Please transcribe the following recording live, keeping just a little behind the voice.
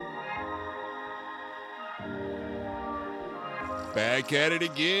Back at it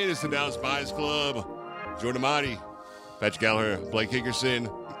again. It's the Dallas Buyers Club. Jordan Amati, Patrick Gallagher, Blake Hickerson.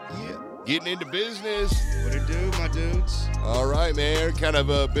 Yeah. Getting into business. What it do, my dudes? All right, man. Kind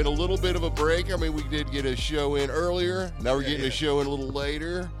of been a little bit of a break. I mean, we did get a show in earlier. Now we're getting a show in a little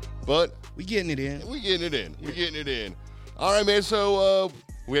later. But we getting it in. We're getting it in. All right, man. So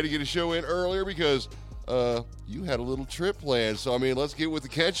we had to get a show in earlier because you had a little trip planned. So, I mean, let's get with the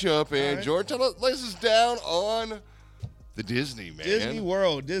catch-up. And, right. Jordan, lay us down on the Disney, man. Disney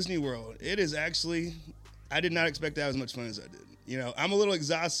World. It is actually, I did not expect to have as much fun as I did. You know, I'm a little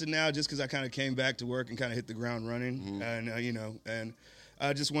exhausted now just because I kind of came back to work and kind of hit the ground running. Mm-hmm. And,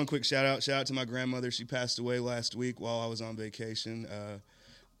 just one quick shout out to my grandmother. She passed away last week while I was on vacation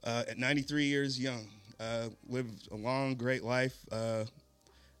at 93 years young. Lived a long, great life.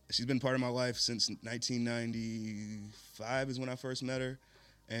 She's been part of my life since 1995 is when I first met her.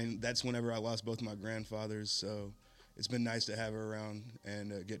 And that's whenever I lost both my grandfathers. So it's been nice to have her around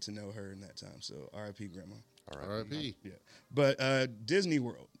and get to know her in that time. So R.I.P. Grandma. R.I.P. Yeah. But Disney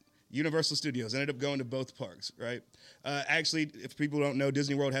World, Universal Studios, ended up going to both parks, right? Actually, if people don't know,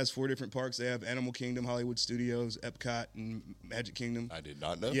 Disney World has 4 different parks. They have Animal Kingdom, Hollywood Studios, Epcot, and Magic Kingdom. I did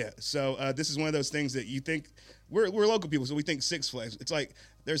not know. Yeah. So this is one of those things that you think, we're local people, so we think Six Flags. It's like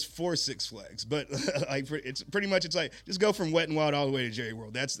there's 4 Six Flags, but like it's pretty much it's like just go from Wet n Wild all the way to Jerry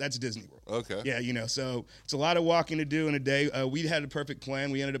World. That's Disney World. Okay. Yeah, you know, so it's a lot of walking to do in a day. We had a perfect plan.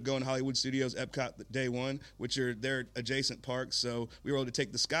 We ended up going to Hollywood Studios, Epcot day one, which are their adjacent parks. So we were able to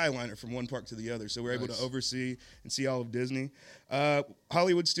take the Skyliner from one park to the other. So we were able to oversee and see all of Disney.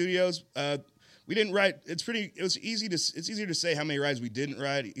 Hollywood Studios. We didn't ride. It's easier to say how many rides we didn't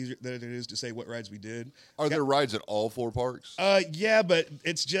ride than it is to say what rides we did. Are there rides at all 4 parks? Yeah, but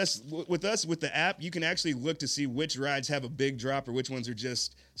it's just with us with the app, you can actually look to see which rides have a big drop or which ones are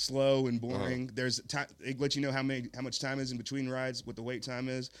just slow and boring. There's time. It lets you know how much time is in between rides, what the wait time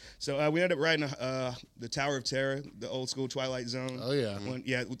is. So we ended up riding the Tower of Terror, the old school Twilight Zone. Oh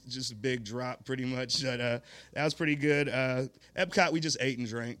yeah, just a big drop, pretty much. But that was pretty good. Epcot, we just ate and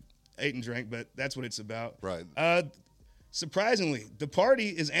drank, but that's what it's about. Right. Surprisingly, the party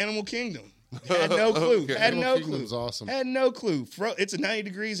is Animal Kingdom. Had no clue. Okay. Had no clue. Was awesome. Had no clue. It's 90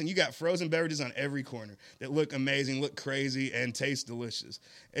 degrees, and you got frozen beverages on every corner that look amazing, look crazy, and taste delicious.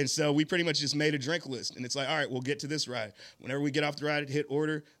 And so we pretty much just made a drink list. And it's like, all right, we'll get to this ride. Whenever we get off the ride, hit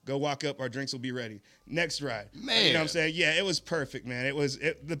order, go walk up, our drinks will be ready. Next ride. Man. You know what I'm saying? Yeah, it was perfect, man.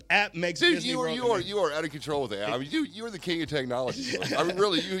 The app makes Dude, Disney you are out of control with the app. I mean, you are the king of technology. I mean,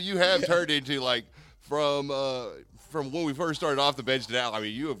 really, you have turned into, like, from when we first started off the bench to now, I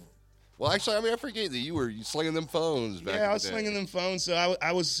mean, you have. Well, actually, I mean, I forget that you were slinging them phones back in the day. Yeah, I was slinging them phones. So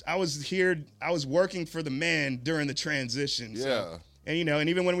I was here. I was working for the man during the transition. So. Yeah. And, you know,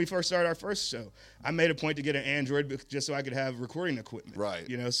 and even when we first started our first show, I made a point to get an Android just so I could have recording equipment. Right.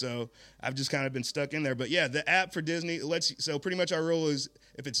 You know, so I've just kind of been stuck in there. But, yeah, the app for Disney so pretty much our rule is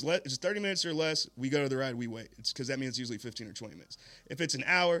if it's 30 minutes or less, we go to the ride, we wait. It's because that means it's usually 15 or 20 minutes. If it's an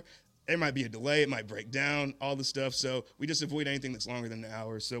hour, there might be a delay. It might break down, all the stuff. So we just avoid anything that's longer than an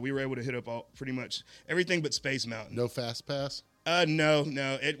hour. So we were able to hit up pretty much everything but Space Mountain. No Fast Pass? No.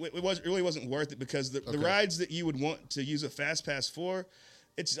 It really wasn't worth it because the rides that you would want to use a Fast Pass for,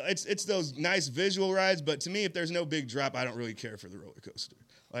 it's those nice visual rides. But to me, if there's no big drop, I don't really care for the roller coaster.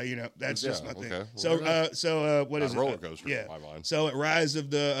 You know, that's just my thing. So what is it? Roller coaster. Yeah. In my mind. So at Rise of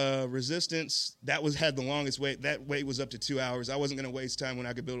the Resistance, had the longest wait. That wait was up to 2 hours. I wasn't going to waste time when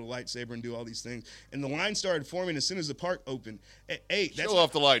I could build a lightsaber and do all these things. And the line started forming as soon as the park opened at 8. Show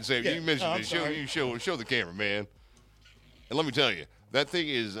off the lightsaber. Yeah. You mentioned it. Show the camera, man. And let me tell you, that thing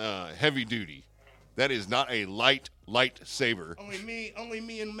is heavy duty. That is not a lightsaber. Only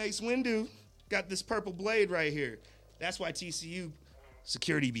me and Mace Windu got this purple blade right here. That's why TCU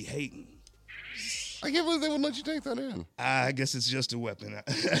security be hating. I can't believe they wouldn't let you take that in. I guess it's just a weapon.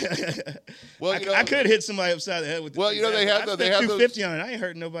 Well, I could hit somebody upside the head with. Well, you know they have $250 on it. I ain't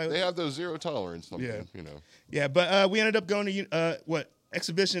hurting nobody. They have those zero tolerance. Yeah, you know. Yeah, but we ended up going to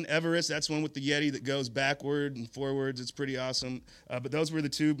Exhibition Everest. That's one with the Yeti that goes backward and forwards. It's pretty awesome. But those were the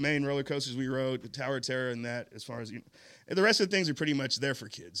 2 main roller coasters we rode: the Tower of Terror and that. As far as the rest of the things are pretty much there for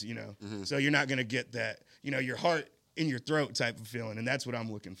kids. You know, so you're not going to get that. You know, your heart in your throat type of feeling, and that's what I'm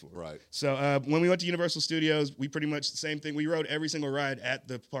looking for. Right. So when we went to Universal Studios, we pretty much the same thing. We rode every single ride at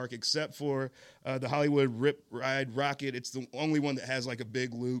the park except for the Hollywood Rip Ride Rocket. It's the only one that has like a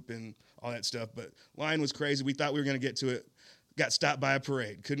big loop and all that stuff. But line was crazy. We thought we were going to get to it. Got stopped by a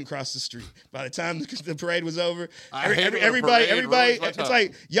parade. Couldn't cross the street. By the time the parade was over, everybody, it's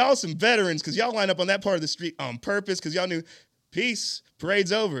like y'all some veterans because y'all line up on that part of the street on purpose because y'all knew Peace.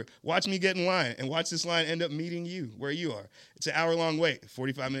 Parade's over. Watch me get in line and watch this line end up meeting you where you are. It's an hour-long wait.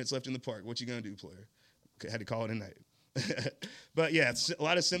 45 minutes left in the park. What you going to do, player? Had to call it a night. But, yeah, it's a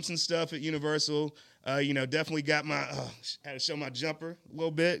lot of Simpsons stuff at Universal. Definitely got had to show my jumper a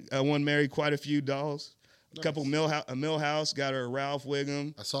little bit. I won Mary quite a few dolls. A couple Millhouse, got her a Ralph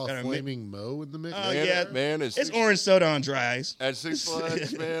Wiggum. I saw a Flaming Mo in the mix. Man, it's orange soda on dry ice. At Six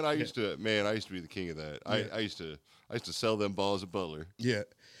Flags, man, I used to be the king of that. I used to sell them balls at Butler. Yeah.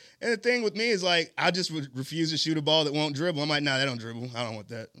 And the thing with me is, like, I just refuse to shoot a ball that won't dribble. I'm like, nah, that don't dribble. I don't want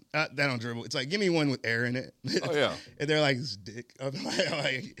that. That don't dribble. It's like, give me one with air in it. Oh, yeah. And they're like, this dick. I'm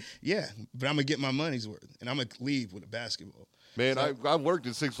like, yeah, but I'm going to get my money's worth. And I'm going to leave with a basketball. Man, so, I worked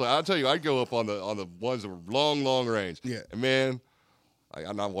at Six Flags. I'll tell you, I'd go up on the ones that were long range. Yeah. And, man,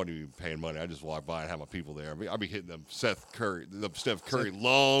 I'm not wanting to be paying money. I just walk by and have my people there. I'd be hitting them Steph Curry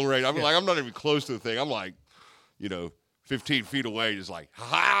long range. I'm like, I'm not even close to the thing. I'm like, 15 feet away, just like,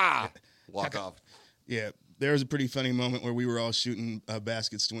 ha! Walk off. Yeah, there was a pretty funny moment where we were all shooting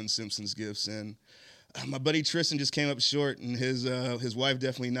baskets to win Simpsons gifts, and my buddy Tristan just came up short, and his wife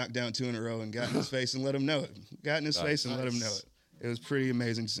definitely knocked down 2 in a row and got in his face and let him know it. Got in his face and let him know it. It was a pretty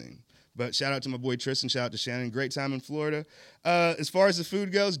amazing scene. But shout out to my boy Tristan. Shout out to Shannon. Great time in Florida. As far as the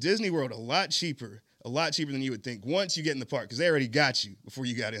food goes, Disney World, a lot cheaper than you would think once you get in the park because they already got you before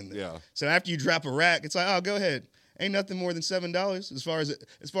you got in there. Yeah. So after you drop a rack, it's like, oh, go ahead. Ain't nothing more than $7 as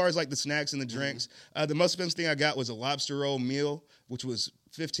far as like the snacks and the drinks. The most expensive thing I got was a lobster roll meal, which was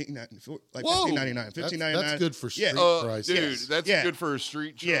 $15.99. $15.99. That's good for street price. Dude, that's good for a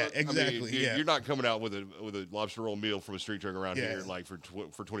street truck. Yeah, exactly. I mean, dude, you're not coming out with a lobster roll meal from a street truck around here like for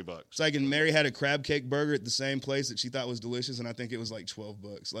 $20. It's like, and Mary had a crab cake burger at the same place that she thought was delicious, and I think it was like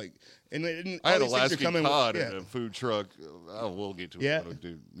 $12. Like, and I had Alaskan cod at a food truck. We'll get to it. Yeah.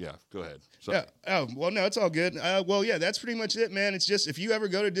 Dude, yeah, go ahead. Sorry. Yeah. Oh, well, no, it's all good. That's pretty much it, man. It's just if you ever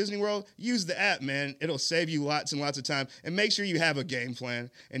go to Disney World, use the app, man. It'll save you lots and lots of time, and make sure you have a game plan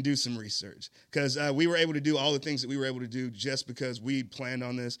and do some research because we were able to do all the things that we were able to do just because we planned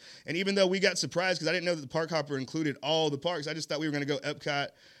on this. And even though we got surprised because I didn't know that the Park Hopper included all the parks, I just thought we were going to go Epcot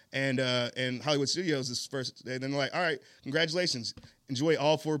and Hollywood Studios this first day. Then they're like, all right, congratulations. Enjoy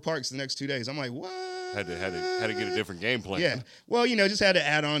all 4 parks the next 2 days. I'm like, what? Had to get a different game plan. Yeah. Well, just had to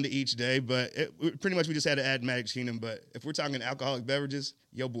add on to each day, but pretty much we just had to add Magic Kingdom. But if we're talking alcoholic beverages,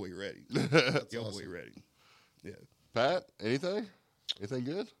 yo boy ready. Boy ready. Yeah. Pat, anything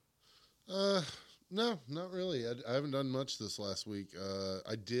good? No, not really. I haven't done much this last week.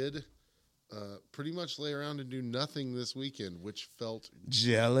 I did pretty much lay around and do nothing this weekend, which felt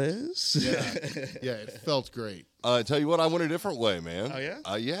jealous. Yeah, it felt great. Tell you what, I went a different way, man. Oh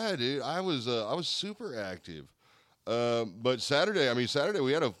yeah? Yeah, dude. I was super active. But Saturday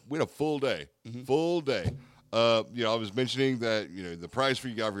we had a full day. Mm-hmm. Full day. I was mentioning that, the price for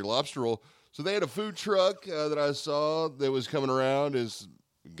you got for your lobster roll. So they had a food truck that I saw that was coming around.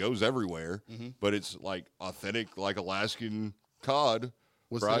 It goes everywhere, but it's like authentic, like Alaskan cod.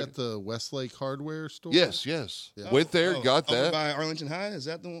 Was that at the Westlake Hardware store? Yes. Yeah. Went there, got that. Over by Arlington High? Is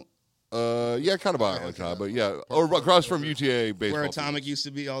that the one? Yeah, kind of by Arlington High, but yeah. Or across from UTA baseball. Where Atomic used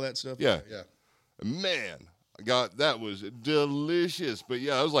to be, all that stuff? Yeah. Yeah. Man, that was delicious. But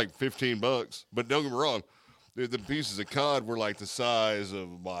yeah, it was like $15. But don't get me wrong, the pieces of cod were like the size of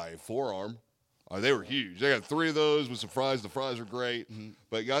my forearm. They were huge. I got 3 of those with some fries. The fries were great.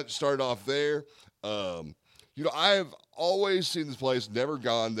 But got started off there. I've always seen this place, never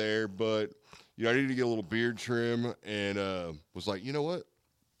gone there, but I needed to get a little beard trim, and was like, you know what?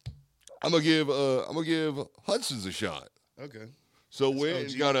 I'm gonna give Hudson's a shot. Okay. So went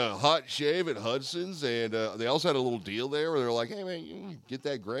and got a hot shave at Hudson's, and they also had a little deal there where they're like, hey man, you get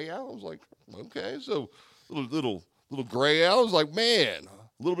that gray out? I was like, okay. So little gray out. I was like, man,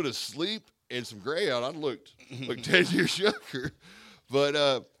 a little bit of sleep and some gray out. I looked like 10 years younger.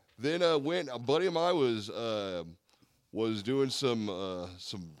 But then went. A buddy of mine was doing some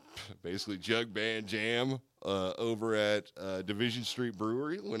basically jug band jam over at Division Street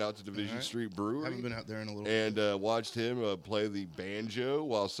Brewery. Went out to Division Street Brewery. Haven't been out there in a little and watched him play the banjo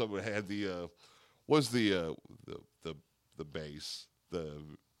while someone had the bass.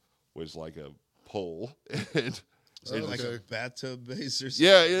 Was like a pole. And like a bathtub bass or something?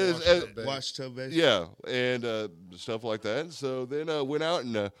 Yeah, it is. Washtub bass? Yeah, and stuff like that. And so then went out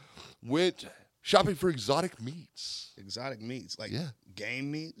and went shopping for exotic meats. Exotic meats? Like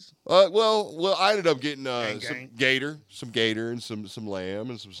game meats? Well, I ended up getting gang. some gator and some lamb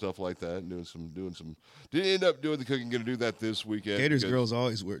and some stuff like that, and doing some. Didn't end up doing the cooking. Going to do that this weekend. Gator's girls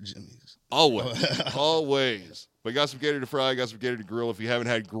always wear Jimmy's. Always. But got some gator to fry, got some gator to grill. If you haven't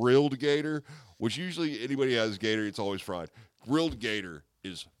had grilled gator, which usually anybody has gator, it's always fried. grilled gator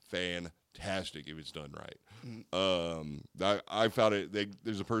is fantastic if it's done right. I found it.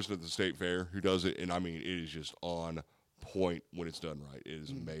 There's a person at the state fair who does it, and I mean, it is just on point when it's done right. It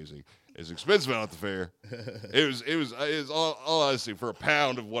is amazing. It's expensive out at the fair. It was all honesty, for a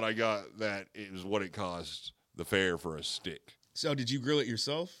pound of what I got, that it was what it cost the fair for a stick. So did you grill it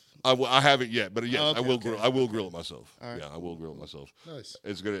yourself? I haven't yet, but yes, okay, I will grill. I will grill it myself. All right. Yeah, I will grill it myself. Nice.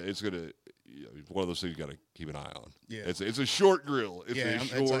 It's gonna. One of those things you got to keep an eye on. Yeah. It's a short grill. It's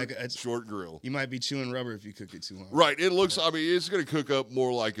a it's short grill. You might be chewing rubber if you cook it too long. Right. It looks. I mean, it's gonna cook up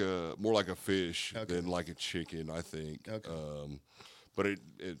more like a fish Okay. than like a chicken, I think. Okay. But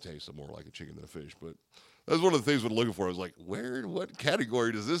it tastes more like a chicken than a fish. But that's one of the things we're looking for. I was like, what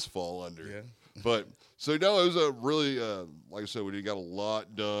category does this fall under? Yeah. But so no, it was a really like I said, we got a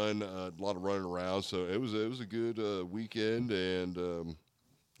lot done, a lot of running around. So it was a good weekend, and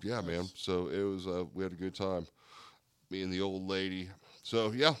yeah, man. So it was we had a good time, me and the old lady.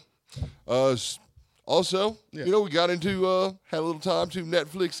 So yeah. Also, Yeah. we got into had a little time to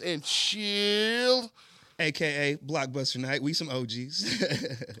Netflix and chill. AKA Blockbuster Night. We some OGs.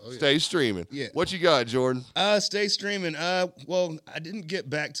 Stay streaming. Yeah. What you got, Jordan? Stay streaming. Well, I didn't get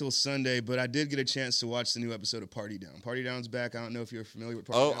back till Sunday, but I did get a chance to watch the new episode of Party Down. Party Down's back. I don't know if you're familiar with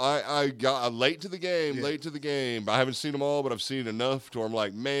Party Down. I got late to the game. Yeah. Late to the game. I haven't seen them all, but I've seen enough to where I'm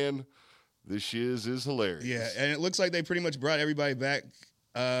like, man, this shiz is hilarious. Yeah, and it looks like they pretty much brought everybody back.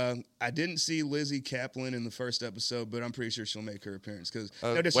 I didn't see Lizzie Kaplan in the first episode, but I'm pretty sure she'll make her appearance because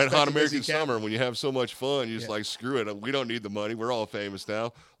Wet Hot American Summer, when you have so much fun, you're just like, screw it. We don't need the money. We're all famous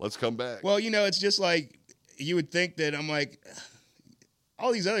now. Let's come back. Well, it's just like you would think that I'm like,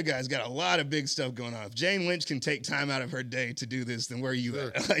 all these other guys got a lot of big stuff going on. If Jane Lynch can take time out of her day to do this, then where are you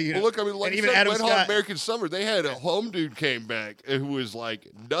at? Well, look, I mean, like and you even said, Adam Wet Scott, Hot American Summer, they had a home dude came back who was like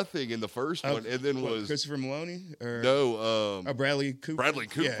nothing in the first one, and then was Christopher Maloney or Bradley Cooper. Bradley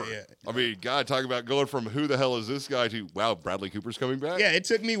Cooper. Yeah. I mean, God, talking about going from who the hell is this guy to wow, Bradley Cooper's coming back. Yeah, it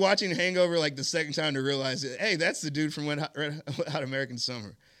took me watching Hangover like the second time to realize that, hey, that's the dude from Wet Hot American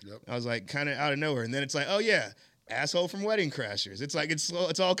Summer. Yep. I was like, kind of out of nowhere, and then it's like, oh yeah, asshole from Wedding Crashers. It's like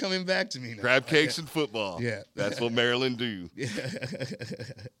it's all coming back to me now. Crab cakes and football. Yeah. That's what Maryland do.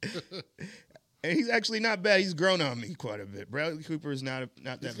 And he's actually not bad. He's grown on me quite a bit. Bradley Cooper is not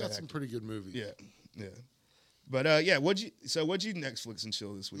that bad. He's got some pretty good movies. Yeah. But yeah, what'd you Netflix and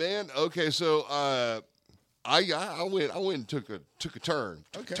chill this week? Man, okay, so I went and took a turn.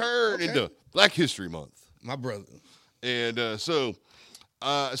 Okay. Into Black History Month. My brother. And so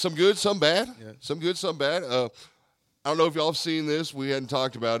some good, some bad. Yeah. Some good, some bad. I don't know if y'all have seen this. We hadn't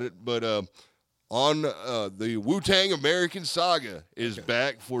talked about it, but on the Wu-Tang American Saga is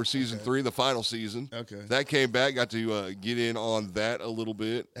back for season 3, the final season. Okay. That came back. Got to get in on that a little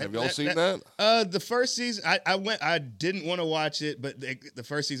bit. Have y'all seen that? The first season, I didn't want to watch it, but the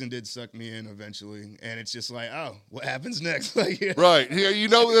first season did suck me in eventually, and it's just like, oh, what happens next? Like, Right. Yeah,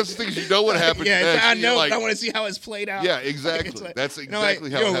 that's the thing. You know what happens next. I know. Like, I want to see how it's played out. Yeah, exactly. Like, That's exactly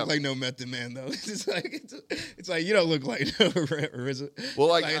how you it don't look happens. like no Method Man though. It's like you don't look like no RZA.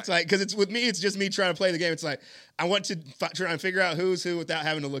 Well, it's like because it's with me. It's just me trying to play the game. It's like I want to try and figure out who's who without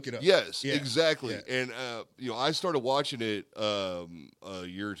having to look it up. Yes, Yeah. exactly. Yeah. And I started watching it a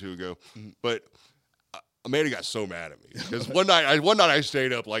year or two ago, but Amanda got so mad at me because one night I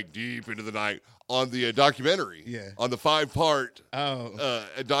stayed up like deep into the night on the documentary. Yeah. On the 5-part Oh.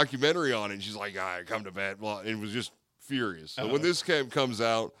 documentary on it. And she's like, "All right, come to bed." Well, and was just furious. So Uh-oh. when this comes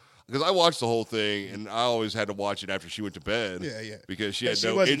out. Because I watched the whole thing, and I always had to watch it after she went to bed. Yeah. Because she had She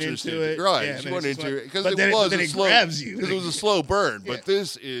no wasn't interest into in it. Right, Yeah, she man, wasn't it's into like- it. Because but it then was a it slow, grabs you. because it was a slow burn. Yeah. But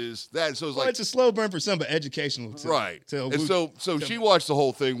this is that. So it's Well, like it's a slow burn for some, but educational too. right. To And so she watched the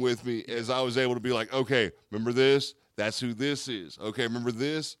whole thing with me as I was able to be like, okay, remember this? That's who this is. Okay, remember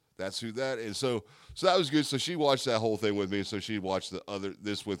this? That's who that is. So that was good. So she watched that whole thing with me. So she watched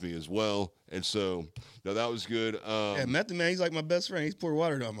this with me as well. And so that was good. Yeah, Method Man, he's like my best friend. He's poured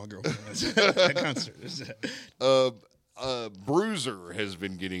water on my girlfriend at concert. Bruiser has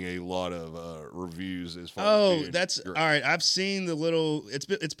been getting a lot of reviews as far Oh, as being that's great. all right. I've seen the little.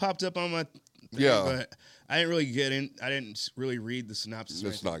 It's popped up on my. Thing, Yeah. but I didn't really get in. I didn't really read the synopsis. or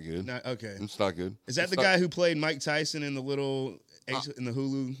It's anything. not good. Okay. It's not good. Is that It's the not- guy who played Mike Tyson in the little in the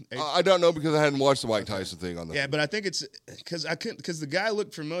Hulu? I don't know because I hadn't watched the Mike Tyson thing on the. Yeah, but I think it's because the guy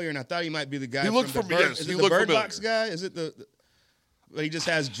looked familiar, and I thought he might be the guy. He looked from the familiar, Bird, yes, is he it the looked Bird familiar. Box guy? Is it the? But he just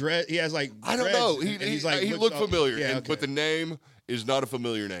has dread. He has like. I don't dreads, know. and he's like He looks looked all- familiar, Yeah, but the name is not a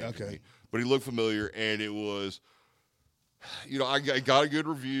familiar name. Okay. To me. But he looked familiar, and it was I got a good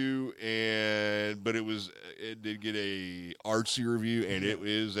review, but it did get a artsy review, and it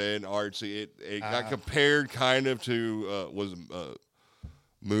is an artsy. It got compared kind of to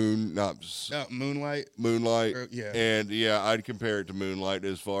Moonlight. Moonlight. Yeah. And I'd compare it to Moonlight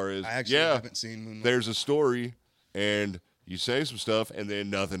as far as I actually haven't seen Moonlight. There's a story, and you say some stuff, and then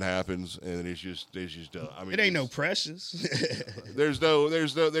nothing happens, and then it's just done. I mean, it ain't no Precious. there's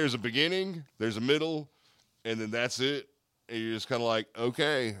a beginning, there's a middle, and then that's it. And you're just kind of like,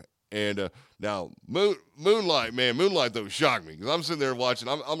 okay. And now Moonlight, though, shocked me because I'm sitting there watching.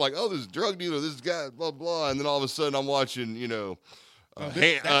 I'm like, oh, this drug dealer, this guy, blah blah, and then all of a sudden I'm watching,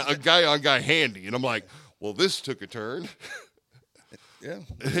 a guy on guy handy, and I'm like, well, this took a turn. Yeah.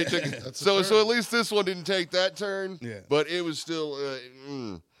 So at least this one didn't take that turn. Yeah. But it was still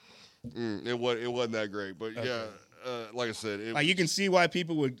it wasn't that great. But like I said, you can see why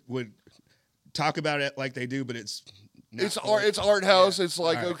people would talk about it like they do, but it's art. It's art house. Yeah. It's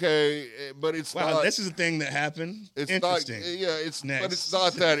like okay, but it's not. This is a thing that happened. It's interesting. Not. Yeah. It's Next. But it's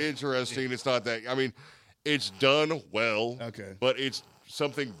not that interesting. It's not that. I mean, it's done well. Okay. But it's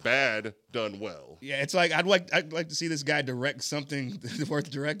something bad done well. Yeah, it's like I'd like to see this guy direct something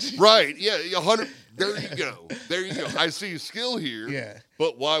worth directing. Right. Yeah. 100. There you go. I see skill here. Yeah.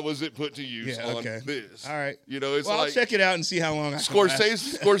 But why was it put to use on this? All right. It's I'll check it out and see how long I can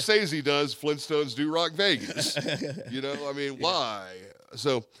last. Scorsese does Flintstones Do Rock Vegas. I mean, why?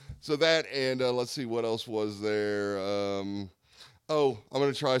 So that, and let's see what else was there. I'm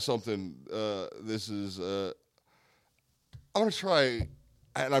going to try something. I'm going to try.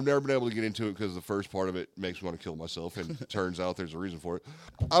 And I've never been able to get into it because the first part of it makes me want to kill myself, and it turns out there's a reason for it.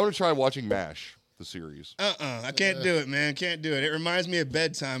 I'm going to try watching MASH, the series. I can't do it, man. Can't do it. It reminds me of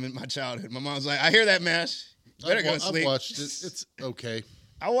bedtime in my childhood. My mom's like, I hear that, MASH. Better go to sleep. I've watched it. It's okay.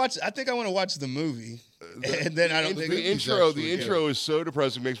 I think I want to watch the movie, and then I don't think the intro is so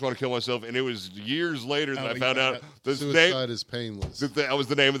depressing, makes me want to kill myself. And it was years later that I found out suicide is painless. That was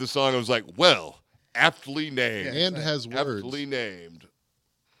the name of the song. I was like, well, aptly named, and has words. Aptly named.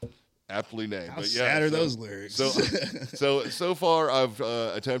 How sad are those lyrics? So far, I've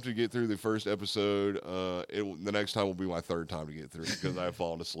attempted to get through the first episode. The next time will be my third time to get through because I've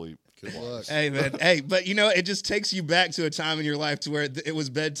fallen asleep. Good luck. Hey, man. Hey, but it just takes you back to a time in your life to where it was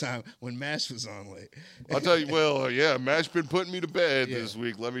bedtime when MASH was on late. I'll tell you, MASH been putting me to bed this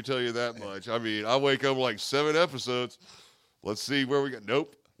week. Let me tell you that much. I mean, I wake up like 7 episodes. Let's see where we got.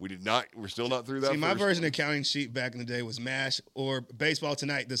 Nope. We did not. We're still not through that. See, my version of counting sheet back in the day was MASH or Baseball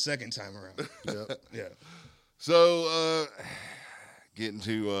Tonight the second time around. Yeah. So, getting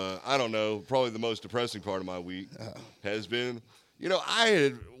to, I don't know, probably the most depressing part of my week has been,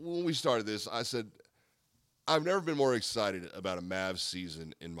 when we started this, I said, I've never been more excited about a Mavs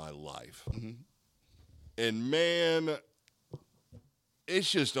season in my life. Mm-hmm. And, man,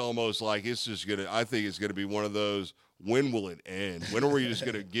 it's just almost like I think it's going to be one of those, when will it end? When are we just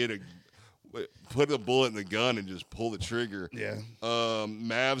going to put a bullet in the gun and just pull the trigger? Yeah.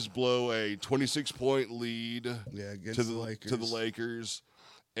 Mavs blow a 26-point lead to the Lakers.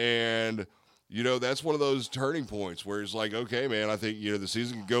 And, that's one of those turning points where it's like, okay, man, I think, the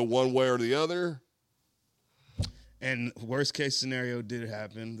season could go one way or the other. And worst case scenario did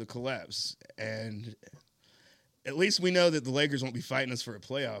happen, the collapse. And at least we know that the Lakers won't be fighting us for a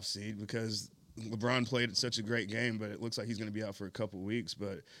playoff seed because LeBron played such a great game, but it looks like he's going to be out for a couple weeks.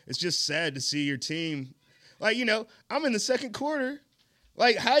 But it's just sad to see your team. Like, I'm in the second quarter,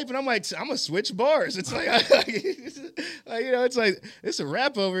 like, hype, and I'm like, I'm going to switch bars. It's like, it's like, it's a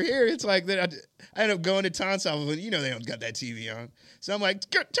wrap over here. It's like that I end up going to Tonsal, but they don't got that TV on. So I'm like,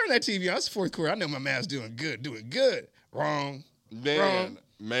 turn that TV on. It's the fourth quarter. I know my Mavs doing good. Wrong.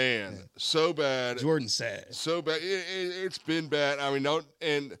 Man, so bad. Jordan's sad. So bad. It's been bad. I mean,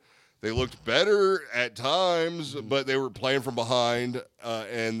 and they looked better at times, but they were playing from behind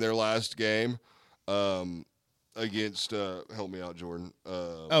in their last game against. Help me out, Jordan.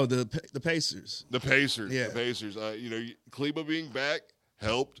 The Pacers. The Pacers. Yeah. The Pacers. Kleba being back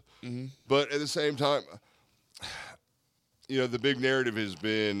helped, but at the same time, the big narrative has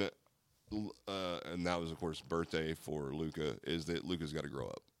been, and that was of course birthday for Luka, is that Luka's got to grow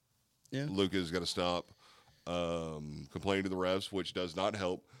up. Yeah. Luka's got to stop complaining to the refs, which does not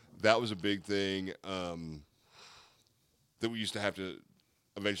help. That was a big thing that we used to have to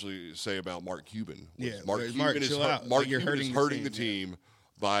eventually say about Mark Cuban. Mark Cuban is hurting the team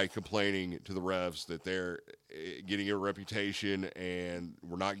by complaining to the refs that they're getting a reputation and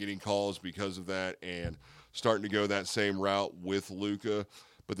we're not getting calls because of that, and starting to go that same route with Luka.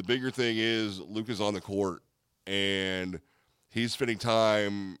 But the bigger thing is Luka's on the court and he's spending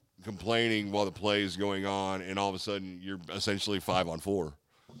time complaining while the play is going on, and all of a sudden you're essentially 5-on-4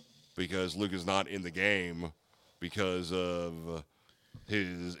 because Luka's not in the game because of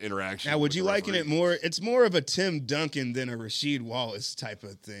his interaction. Now, would you liken it more? It's more of a Tim Duncan than a Rasheed Wallace type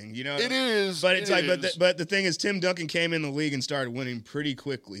of thing, you know? It is, but it's but the thing is, Tim Duncan came in the league and started winning pretty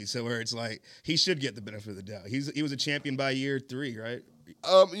quickly. So where it's like he should get the benefit of the doubt. He was a champion by year 3, right?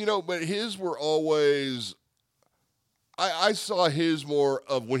 But his were always. I saw his more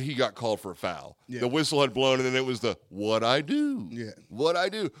of when he got called for a foul. Yeah. The whistle had blown, and then it was the what I do. Yeah. What I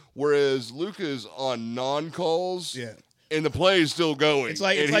do. Whereas Luka's on non-calls. Yeah. And the play is still going. It's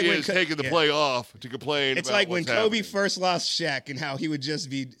like when taking the play off to complain. It's like when Kobe first lost Shaq and how he would just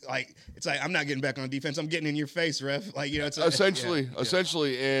be like, it's like I'm not getting back on defense. I'm getting in your face, ref. Like it's essentially,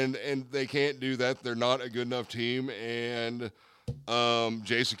 and they can't do that. They're not a good enough team. And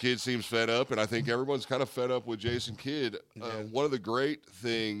Jason Kidd seems fed up, and I think everyone's kind of fed up with Jason Kidd. One of the great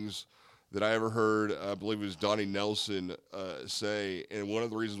things that I ever heard, I believe it was Donnie Nelson say, and one of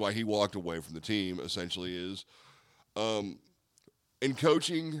the reasons why he walked away from the team essentially is. In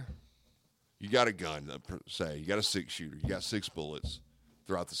coaching, you got a gun, say. You got a 6-shooter. You got 6 bullets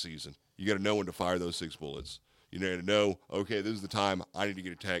throughout the season. You got to know when to fire those 6 bullets. You need to know, okay, this is the time I need to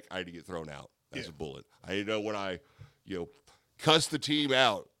get attacked. I need to get thrown out. That's a bullet. I need to know when I, cuss the team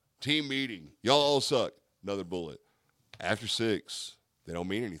out. Team meeting. Y'all all suck. Another bullet. After 6, they don't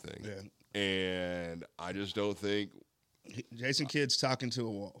mean anything. Yeah. And I just don't think Jason Kidd's talking to a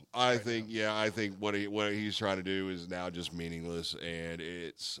wall. I think what he's trying to do is now just meaningless, and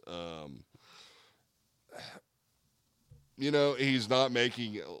it's he's not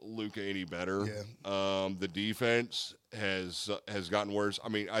making Luka any better. Yeah. The defense has gotten worse. I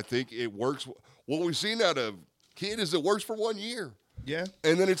mean, I think it works. What we've seen out of Kidd is it works for 1 year. Yeah,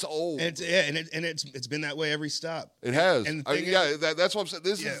 and then it's old. And it's been that way every stop. It has. And that's what I'm saying.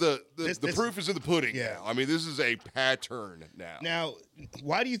 This is the proof is in the pudding. Yeah. Now. I mean, this is a pattern now. Now,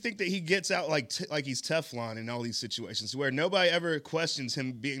 why do you think that he gets out like he's Teflon in all these situations, where nobody ever questions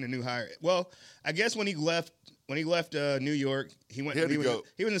him being a new hire? Well, I guess when he left New York, he was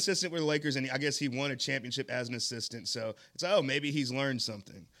an assistant with the Lakers, and I guess he won a championship as an assistant. So it's like, maybe he's learned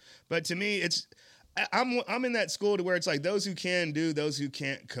something. But to me, I'm in that school to where it's like those who can do, those who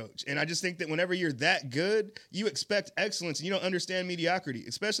can't coach. And I just think that whenever you're that good, you expect excellence and you don't understand mediocrity,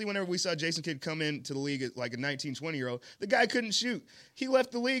 especially whenever we saw Jason Kidd come into the league as like a 19, 20-year-old. The guy couldn't shoot. He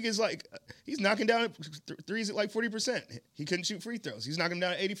left the league as like he's knocking down threes at like 40%. He couldn't shoot free throws. He's knocking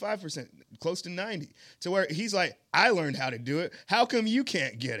them down at 85%, close to 90, to where he's like, I learned how to do it. How come you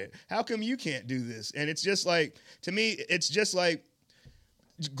can't get it? How come you can't do this? And it's just like, to me, it's just like,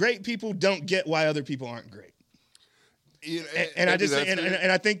 great people don't get why other people aren't great. And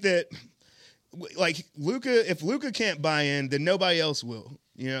I think that like if Luka can't buy in, then nobody else will.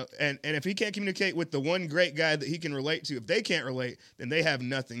 And if he can't communicate with the one great guy that he can relate to, if they can't relate, then they have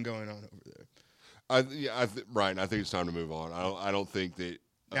nothing going on over there. Brian, I think it's time to move on. I don't think that.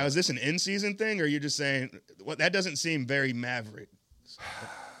 Now, is this an in-season thing, or are you just saying that doesn't seem very Maverick?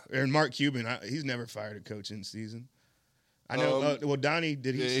 And Mark Cuban, he's never fired a coach in season. I know. Donnie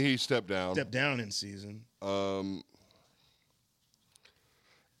did. He stepped down. Stepped down in season. My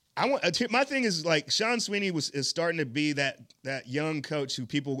thing is like Sean Sweeney is starting to be that young coach who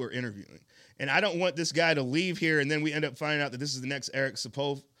people were interviewing, and I don't want this guy to leave here and then we end up finding out that this is the next Eric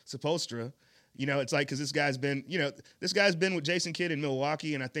Spoelstra. It's like because this guy's been with Jason Kidd in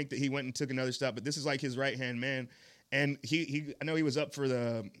Milwaukee, and I think that he went and took another stop, but this is like his right hand man, and I know he was up for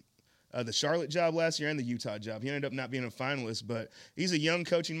the Charlotte job last year and the Utah job. He ended up not being a finalist, but he's a young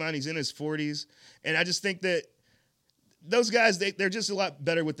coaching mind. He's in his 40s. And I just think that those guys, they're just a lot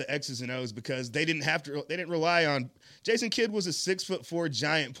better with the X's and O's because they didn't rely on – Jason Kidd was a 6'4"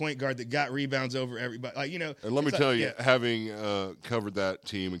 giant point guard that got rebounds over everybody. And let me tell you, having covered that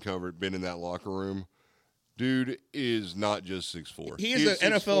team and been in that locker room, dude is not just 6'4". He is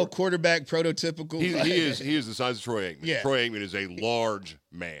an NFL quarterback prototypical. He is the size of Troy Aikman. Yeah. Troy Aikman is a large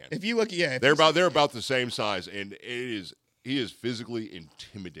man. If you look, they're about the same size, and he is physically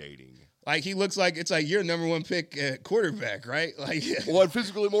intimidating. Like he looks like it's like you're number 1 pick at quarterback, right? Like more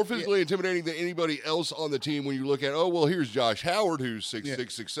physically intimidating than anybody else on the team. When you look at here's Josh Howard who's 6'6",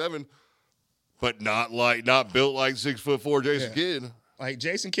 6'7", but not built like 6'4" Jason Kidd. Like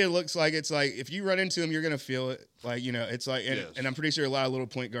Jason Kidd looks like it's like if you run into him, you're gonna feel it. Like it's like, and I'm pretty sure a lot of little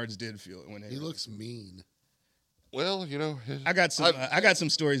point guards did feel it when he looks mean. Well, I got some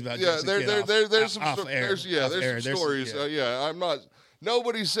stories about Jason Kidd. There's some stories. I'm not.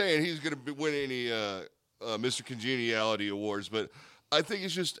 Nobody's saying he's going to win any Mr. Congeniality awards, but I think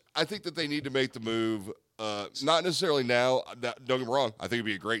that they need to make the move Not necessarily now. Don't get me wrong. I think it'd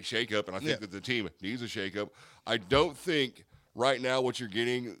be a great shakeup, and I think that the team needs a shakeup. I don't think right now what you're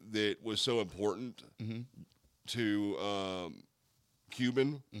getting that was so important to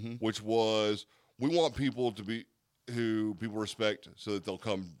Cuban, which was we want people to be who people respect so that they'll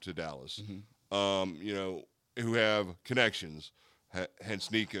come to Dallas. Who have connections,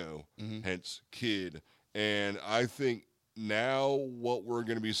 hence Nico, hence Kid. And I think now what we're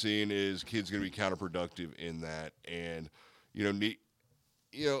going to be seeing is Kid's going to be counterproductive in that. And,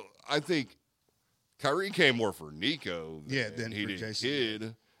 I think Kyrie came more for Nico than he did Jason.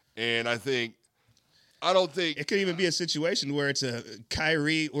 Kid. And I don't think it could even be a situation where it's a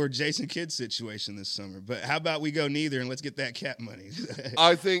Kyrie or Jason Kidd situation this summer. But how about we go neither and let's get that cap money?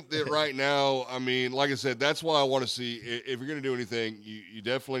 I think that right now, I mean, like I said, that's why I want to see if you're going to do anything, you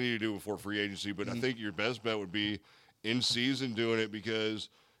definitely need to do it before free agency. But I think your best bet would be in season doing it because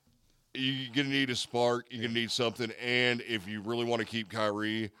you're going to need a spark. You're going to need something. And if you really want to keep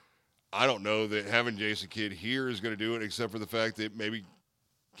Kyrie, I don't know that having Jason Kidd here is going to do it, except for the fact that maybe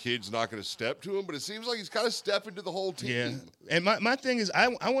Kid's not going to step to him, but it seems like he's kind of stepping to the whole team. Yeah, and my thing is I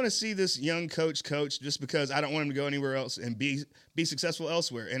want to see this young coach just because I don't want him to go anywhere else and be successful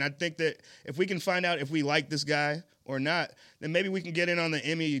elsewhere. And I think that if we can find out if we like this guy or not, then maybe we can get in on the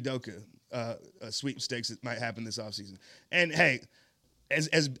Emi Udoka sweepstakes that might happen this offseason. And, hey, as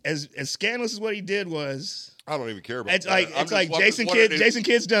scandalous as what he did was, I don't even care about it's that. It's like Jason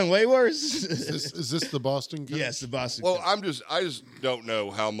Kidd's done way worse. Is this the Boston coach? Yes, the Boston coach. Well, I just don't know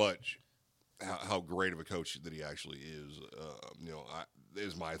how great of a coach that he actually is.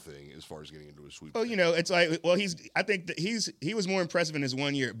 Is my thing as far as getting into a sweep. Well, it's like, I think that he was more impressive in his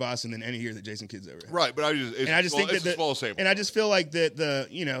 1 year at Boston than any year that Jason Kidd's ever had. Right, but I just think that a small sample. And I just feel like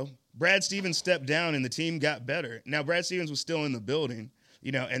that Brad Stevens stepped down and the team got better. Now Brad Stevens was still in the building.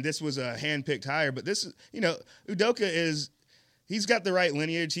 And this was a hand-picked hire. But this, Udoka he's got the right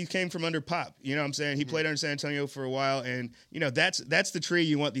lineage. He came from under Pop. You know what I'm saying? He played under San Antonio for a while. And, that's the tree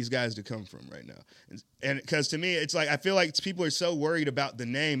you want these guys to come from right now. And because to me, it's like I feel like people are so worried about the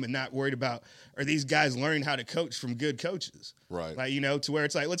name and not worried about are these guys learning how to coach from good coaches. Right. Like, to where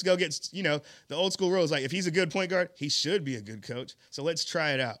it's like, let's go get, the old school rules. Like, if he's a good point guard, he should be a good coach. So let's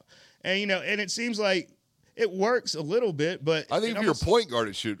try it out. And, and it seems like, it works a little bit, but I think if you're a point guard,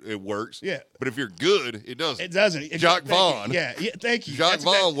 it works. Yeah, but if you're good, it doesn't. It doesn't. Jacques Vaughn. Yeah, thank you. Jacques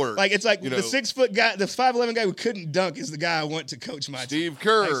Vaughn works. Like it's like the 6 foot guy, the 5'11" guy who couldn't dunk is the guy I want to coach my Steve team.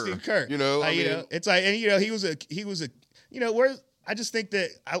 Kerr. Like Steve Kerr. It's like, and he was a where I just think that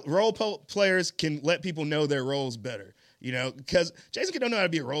role players can let people know their roles better. Because Jason Kidd don't know how to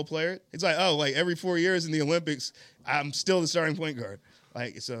be a role player. It's like, every 4 years in the Olympics, I'm still the starting point guard. Well,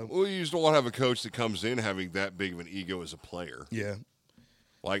 you just don't want to have a coach that comes in having that big of an ego as a player. Yeah.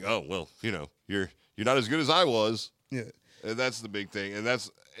 Like, you're not as good as I was. Yeah. And that's the big thing.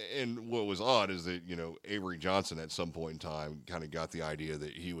 And what was odd is that, Avery Johnson at some point in time kind of got the idea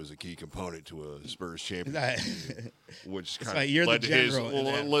that he was a key component to a Spurs championship, which kind of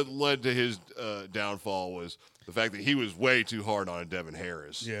led to his downfall was the fact that he was way too hard on a Devin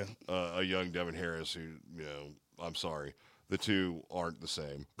Harris. Yeah. A young Devin Harris who, I'm sorry. The two aren't the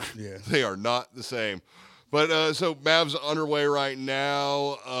same. Yeah. They are not the same. But so Mavs underway right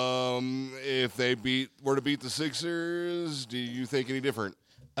now. If they were to beat the Sixers, do you think any different?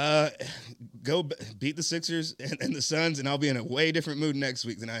 Go beat the Sixers and the Suns, and I'll be in a way different mood next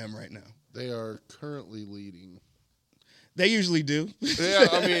week than I am right now. They are currently leading. They usually do. Yeah,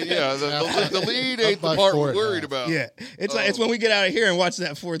 I mean, the lead ain't the part we're worried about. Yeah, it's when we get out of here and watch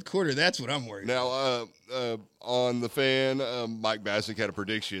that fourth quarter. That's what I'm worried about. Now, on the fan, Mike Bassick had a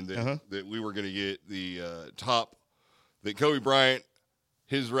prediction that we were going to get the that Kobe Bryant,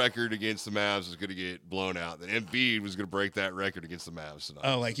 his record against the Mavs is going to get blown out. That Embiid was going to break that record against the Mavs tonight.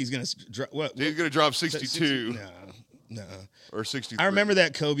 Oh, like he's going to drop what? He's going to drop 62. No. Or 63. I remember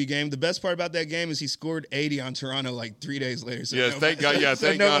that Kobe game. The best part about that game is he scored 80 on Toronto like 3 days later. So yes, thank God. Yeah,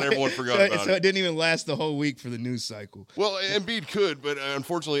 thank God everyone forgot about it. So it didn't even last the whole week for the news cycle. Well, Embiid could, but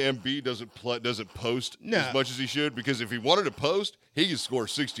unfortunately Embiid doesn't post as much as he should because if he wanted to post, he could score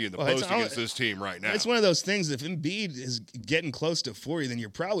 60 in the post against this team right now. It's one of those things. If Embiid is getting close to 40, then your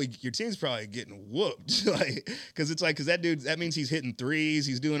team's probably getting whooped. Because that dude. That means he's hitting threes.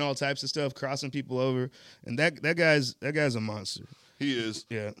 He's doing all types of stuff, crossing people over, and that guy's a monster. He is.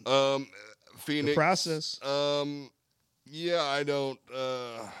 Yeah. Phoenix. The process. Yeah, I don't.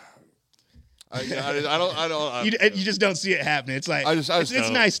 I don't. You just don't see it happening. It's like I just it's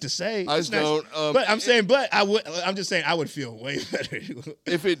don't. nice to say. I just nice. don't. But I'm just saying I would feel way better.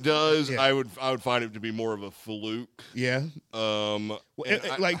 If it does, Yeah. I would find it to be more of a fluke. Yeah.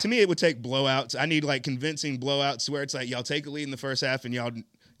 Like to me, it would take blowouts. I need like convincing blowouts where it's like y'all take a lead in the first half and y'all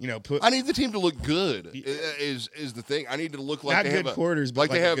put. I need the team to look good. Is the thing. I need to look like Not they good have quarters, but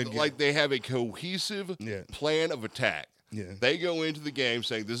like they like a have good game. like they have a cohesive plan of attack. Yeah. They go into the game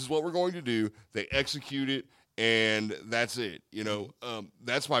saying this is what we're going to do. They execute it, and that's it.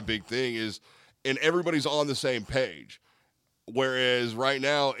 That's my big thing and everybody's on the same page. Whereas right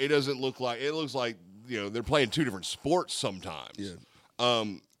now it looks like they're playing two different sports sometimes. Yeah.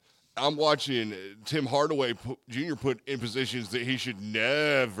 I'm watching Tim Hardaway Jr. put in positions that he should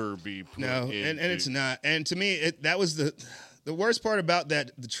never be put in. And it's not. And to me, that was the worst part about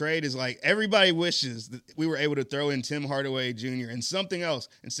the trade is like everybody wishes that we were able to throw in Tim Hardaway Jr. and something else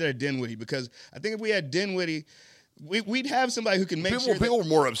instead of Dinwiddie, because I think if we had Dinwiddie, we'd have somebody who can make people were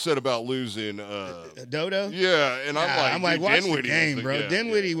more upset about losing Dodo. Yeah, and I'm like, watch Dinwiddie the game, bro. Yeah,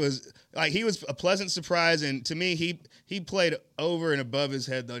 Dinwiddie was like he was a pleasant surprise, and to me, he played over and above his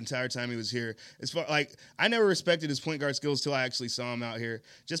head the entire time he was here. As far like I never respected his point guard skills till I actually saw him out here,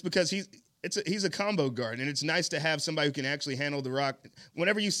 just because he's a combo guard, and it's nice to have somebody who can actually handle the rock.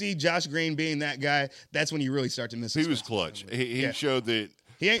 Whenever you see Josh Green being that guy, that's when you really start to miss. He was clutch. He showed that.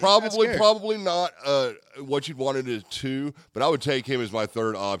 He ain't Probably not what you'd wanted it to, but I would take him as my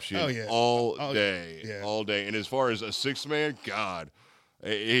third option all day. Yeah. All day. And as far as a sixth man, God,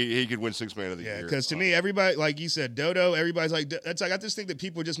 he could win sixth man of the year. Yeah, because to me, everybody, like you said, Dodo, everybody's like, that's like I just think that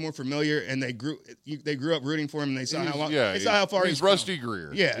people are just more familiar, and they grew up rooting for him, and they saw how far he's Rusty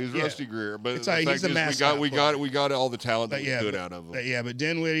Greer. Yeah, he's Rusty Greer. But it's like he's a mascot. We got all the talent that we could out of him. But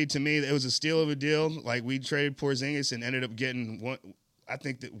Dinwiddie, to me, it was a steal of a deal. Like we traded Porzingis and ended up getting one. I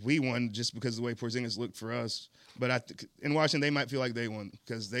think that we won just because of the way Porzingis looked for us. But in Washington, they might feel like they won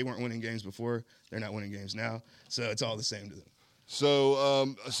because they weren't winning games before. They're not winning games now. So it's all the same to them.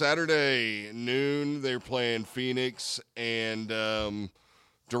 So Saturday noon, they're playing Phoenix, and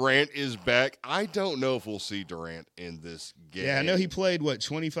Durant is back. I don't know if we'll see Durant in this game. Yeah, I know he played,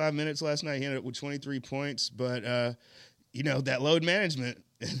 25 minutes last night. He ended up with 23 points. But, that load management.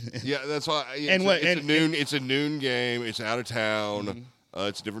 Yeah, that's why. It's a noon game. It's out of town. Mm-hmm.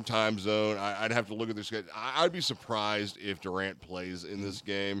 It's a different time zone. I'd have to look at this schedule. I'd be surprised if Durant plays in this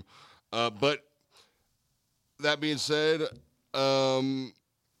game. But that being said, so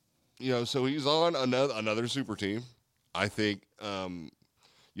he's on another super team. I think,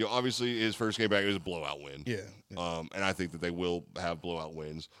 obviously his first game back was a blowout win. Yeah. And I think that they will have blowout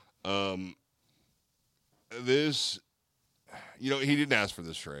wins. He didn't ask for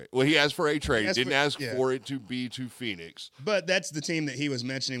this trade. Well, he asked for a trade. He didn't ask for it to be to Phoenix. But that's the team that he was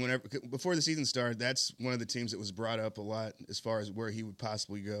mentioning before the season started. That's one of the teams that was brought up a lot as far as where he would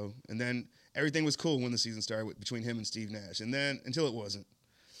possibly go. And then everything was cool when the season started between him and Steve Nash. And then until it wasn't.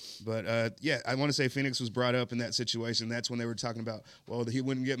 But, I want to say Phoenix was brought up in that situation. That's when they were talking about, well, he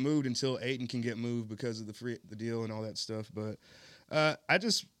wouldn't get moved until Ayton can get moved because of the deal and all that stuff. But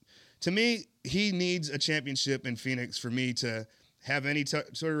to me, he needs a championship in Phoenix for me to have any sort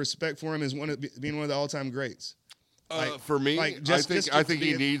of respect for him as being one of the all-time greats. For me, I think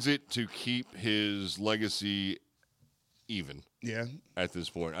he needs it to keep his legacy even. Yeah. At this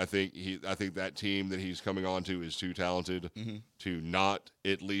point, I think that team that he's coming on to is too talented to not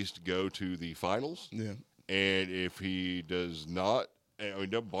at least go to the finals. Yeah. And if he does not,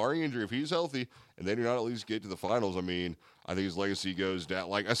 barring injury, if he's healthy and they do not at least get to the finals, I think his legacy goes down.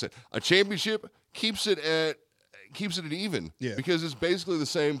 Like I said, a championship keeps it at even. Yeah. Because it's basically the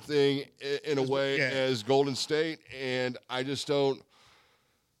same thing in a way as Golden State, and I just don't.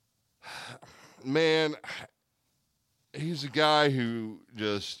 Man, he's a guy who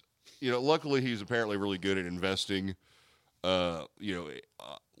just, luckily he's apparently really good at investing,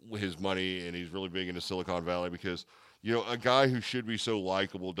 his money, and he's really big into Silicon Valley because, a guy who should be so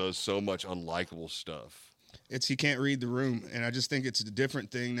likable does so much unlikable stuff. He can't read the room, and I just think it's a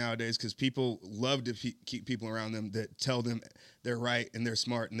different thing nowadays because people love to keep people around them that tell them they're right and they're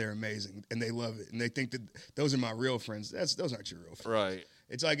smart and they're amazing, and they love it, and they think that those are my real friends. Those aren't your real friends. Right.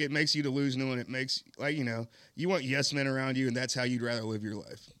 It's like it makes you delusional, and it makes, you want yes men around you, and that's how you'd rather live your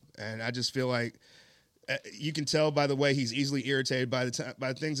life. And I just feel like you can tell by the way he's easily irritated by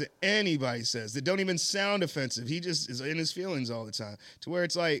things that anybody says that don't even sound offensive. He just is in his feelings all the time, to where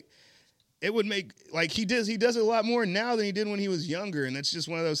it's like, it would make, he does it a lot more now than he did when he was younger, and that's just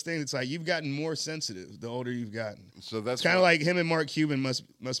one of those things. It's like you've gotten more sensitive the older you've gotten. So that's kind of like him and Mark Cuban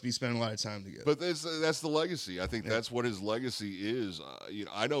must be spending a lot of time together. But that's the legacy. I think that's what his legacy is.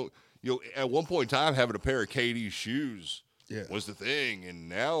 I don't. at one point in time, having a pair of KD's shoes Yeah. was the thing. And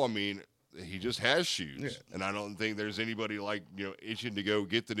now, I mean, he just has shoes. Yeah. And I don't think there's anybody itching to go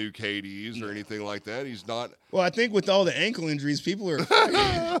get the new KDs or anything like that. He's not. Well, I think with all the ankle injuries, people are afraid.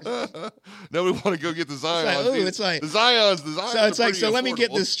 Nobody want to go get the Zions. It's like, the Zions. So it's like, so let me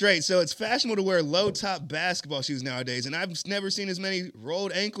get affordable. this straight. So it's fashionable to wear low top basketball shoes nowadays, and I've never seen as many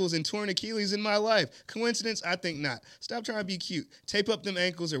rolled ankles and torn Achilles in my life. Coincidence? I think not. Stop trying to be cute. Tape up them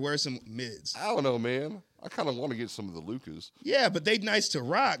ankles or wear some mids. I don't know, man. I kind of want to get some of the Lucas. Yeah, but they nice to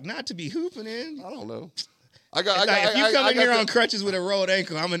rock, not to be hooping in. I don't know. If you come in here on crutches with a rolled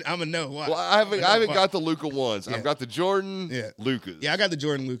ankle, I'm a no. Why? Well, I haven't got the Luka ones. Yeah. I've got the Jordan Lucas. Yeah, I got the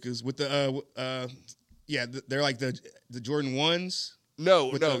Jordan Lucas with the they're like the Jordan ones.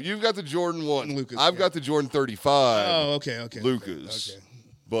 No, you've got the Jordan 1. Lucas, I've got the Jordan 35. Oh, okay. Lucas. Okay.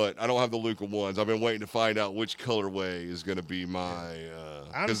 But I don't have the Luka 1s. I've been waiting to find out which colorway is going to be my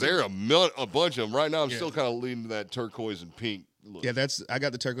because there are a bunch of them right now. I'm still kind of leaning to that turquoise and pink look. Yeah, I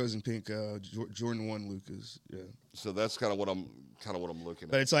got the turquoise and pink Jordan 1 Lucas. Yeah. So that's kind of what I'm looking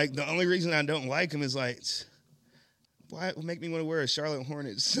at. But it's like the only reason I don't like him is like, why it would make me want to wear a Charlotte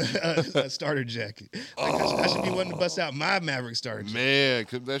Hornets starter jacket? Like I should be wanting to bust out my Mavericks starter jacket. Man,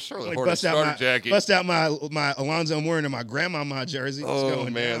 because that Charlotte Hornets starter jacket. Bust out my Alonzo Mourning and my grandmama jersey. Oh,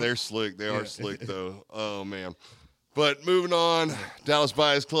 man, they're slick. They are slick, though. Oh, man. But moving on, Dallas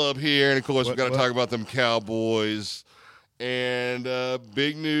Buyers Club here. And, of course, we've got to talk about them Cowboys. And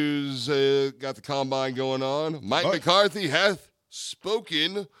big news, got the combine going on. Mike McCarthy hath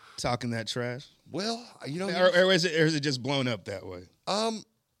spoken. Talking that trash. Well, or is it just blown up that way?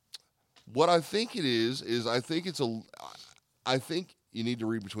 What I think it is I think you need to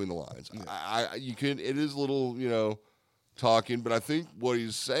read between the lines. Yeah. It is a little, talking, but I think what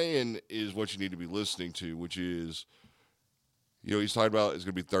he's saying is what you need to be listening to, which is, he's talking about it's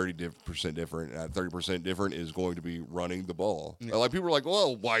going to be 30% different. 30% different is going to be running the ball. Yeah. Like people are like,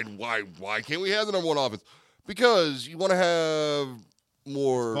 well, why can't we have the number one offense? Because you want to have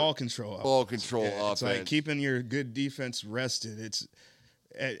more ball control offense. It's like keeping your good defense rested.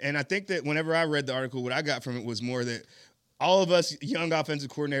 And I think that whenever I read the article, what I got from it was more that all of us young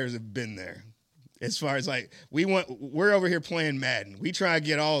offensive coordinators have been there. As far as like we're over here playing Madden. We try to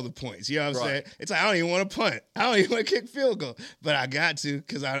get all the points. You know what I'm saying? It's like I don't even want to punt. I don't even want to kick field goal, but I got to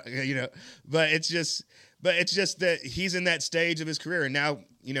because But it's just that he's in that stage of his career, and now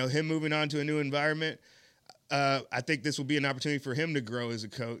him moving on to a new environment. I think this will be an opportunity for him to grow as a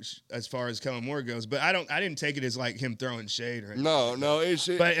coach as far as Kellen Moore goes. But I didn't take it as like him throwing shade or anything. No, it's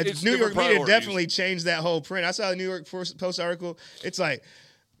New York priorities. media definitely changed that whole print. I saw the New York Post article. It's like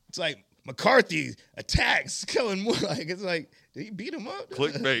McCarthy attacks Kellen Moore. Like it's like, did he beat him up?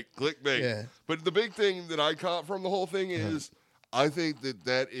 Clickbait. Yeah. But the big thing that I caught from the whole thing is, I think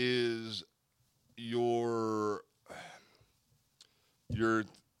that is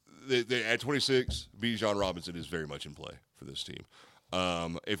at 26, Bijan Robinson is very much in play for this team.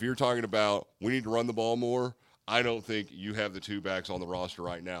 If you're talking about we need to run the ball more, I don't think you have the two backs on the roster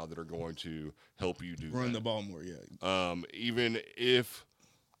right now that are going to help you run the ball more. Yeah. Even if,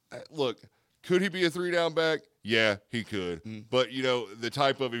 look, could he be a 3-down back? Yeah, he could. But the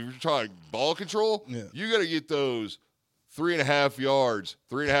type of, if you're trying ball control, you got to get those 3.5 yards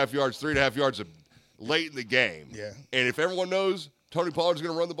late in the game. Yeah. And if everyone knows Tony Pollard's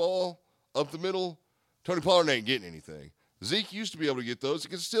going to run the ball up the middle, Tony Pollard ain't getting anything. Zeke used to be able to get those. He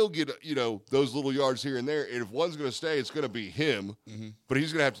can still get, those little yards here and there. And if one's going to stay, it's going to be him. But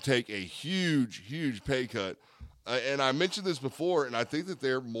he's going to have to take a huge, huge pay cut. And I mentioned this before, and I think that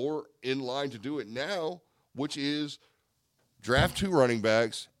they're more in line to do it now, which is draft 2 running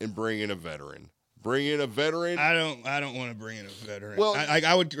backs and bring in a veteran. Bring in a veteran. I don't want to bring in a veteran. Well,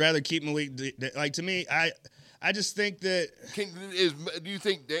 I would rather keep Malik. Like to me, I just think that. Do you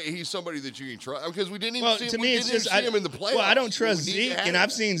think that he's somebody that you can trust? Because we didn't even well, see, to me, see him in the playoffs. Well, I don't trust Zeke, and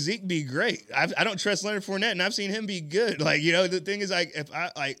I've seen Zeke be great. I don't trust Leonard Fournette, and I've seen him be good. Like the thing is, like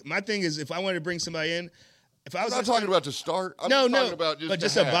my thing is, if I wanted to bring somebody in, if I was I'm not talking about to start. I'm no, talking about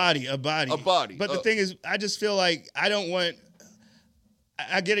just a body. But the thing is, I just feel like I don't want.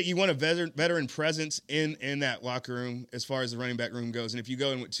 I get it. You want a veteran presence in that locker room as far as the running back room goes, and if you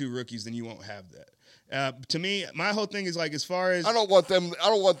go in with 2 rookies, then you won't have that. To me, my whole thing is like as far as I don't want them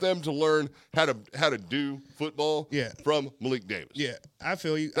to learn how to do football from Malik Davis. Yeah, I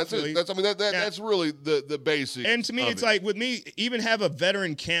feel you. That's really the basic. And to me, it's like with me, even have a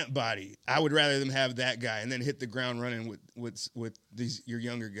veteran camp body. I would rather them have that guy and then hit the ground running with these your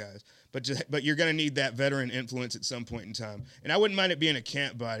younger guys. But you're going to need that veteran influence at some point in time. And I wouldn't mind it being a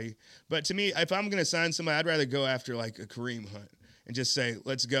camp body. But to me, if I'm going to sign somebody, I'd rather go after like a Kareem Hunt. and just say,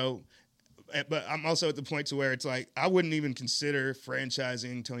 let's go. But I'm also at the point to where it's like I wouldn't even consider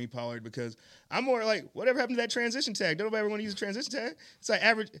franchising Tony Pollard because I'm more like, whatever happened to that transition tag? Don't nobody ever want to use a transition tag? It's like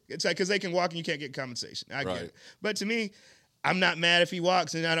average. It's like because they can walk and you can't get compensation. I get it. But to me, I'm not mad if he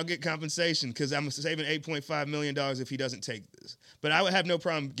walks and I don't get compensation because I'm saving $8.5 million if he doesn't take this. But I would have no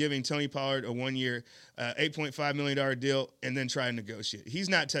problem giving Tony Pollard a 1-year, $8.5 million deal and then try to negotiate. He's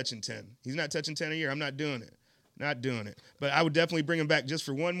not touching 10. He's not touching 10 a year. I'm not doing it. Not doing it. But I would definitely bring him back just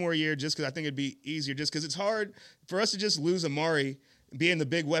for one more year just because I think it'd be easier just because it's hard for us to just lose Amari being the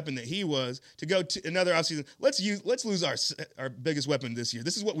big weapon that he was to go to another offseason. Let's lose our biggest weapon this year.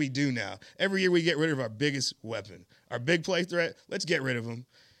 This is what we do now. Every year we get rid of our biggest weapon, our big play threat. Let's get rid of him.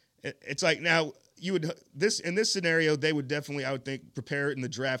 It's like now in this scenario they would definitely, I would think, prepare it in the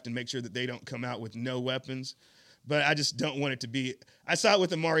draft and make sure that they don't come out with no weapons. But I just don't want it to be. I saw it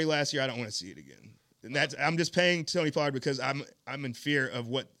with Amari last year. I don't want to see it again. And I'm just paying Tony Pollard because I'm in fear of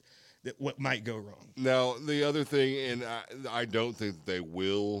what might go wrong. Now, the other thing, and I don't think that they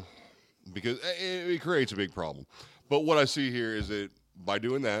will, because it creates a big problem. But what I see here is that by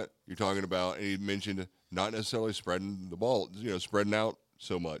doing that, you're talking about, and you mentioned not necessarily spreading the ball, spreading out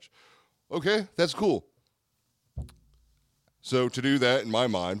so much. Okay, that's cool. So to do that, in my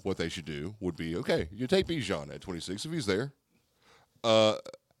mind, what they should do would be, okay, you take Bijan at 26 if he's there.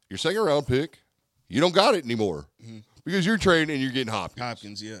 Your second-round pick, you don't got it anymore because you're trading and you're getting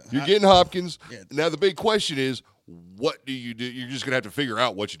Hopkins. Yeah. You're getting Hopkins. Yeah. Now, the big question is, what do you do? You're just going to have to figure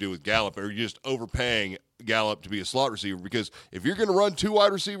out what you do with Gallup, or you're just overpaying Gallup to be a slot receiver, because if you're going to run 2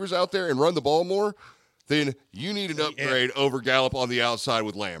 wide receivers out there and run the ball more, then you need an upgrade over Gallup on the outside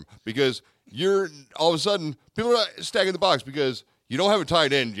with Lamb, because you're all of a sudden people are not stacking the box because you don't have a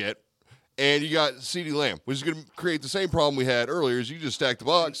tight end yet. And you got CeeDee Lamb, which is going to create the same problem we had earlier, is you just stack the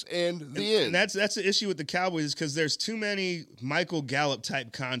box and the end. And that's the issue with the Cowboys, because there's too many Michael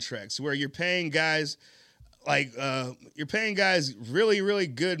Gallup-type contracts where you're paying guys really, really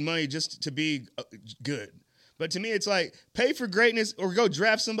good money just to be good. But to me, it's like, pay for greatness or go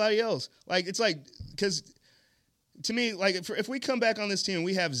draft somebody else. Like, it's like, because to me, like, if we come back on this team and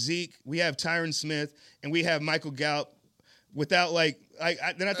we have Zeke, we have Tyron Smith, and we have Michael Gallup, without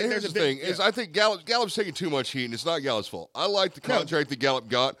then I think there's a thing is I think Gallup's taking too much heat, and it's not Gallup's fault. I like the contract that Gallup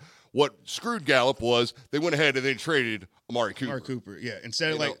got. What screwed Gallup was they went ahead and they traded Amari Cooper. Yeah.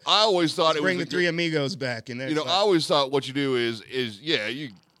 Instead of I always thought it was bring the 3 amigos back, and I always thought what you do is you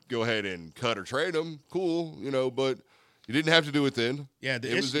go ahead and cut or trade them, cool, but you didn't have to do it then. Yeah,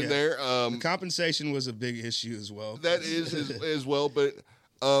 it was in there. The compensation was a big issue as well. That is as well, but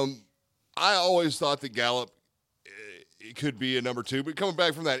I always thought that Gallup. It could be a number 2, but coming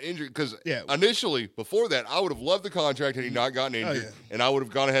back from that injury, because initially, before that, I would have loved the contract had he not gotten injured, and I would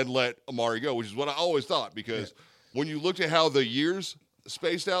have gone ahead and let Amari go, which is what I always thought, because when you looked at how the years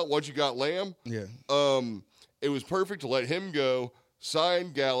spaced out once you got Lamb, it was perfect to let him go,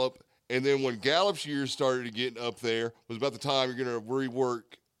 sign Gallup, and then when Gallup's years started getting up there, was about the time you're going to rework,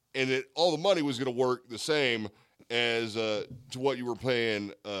 and all the money was going to work the same as to what you were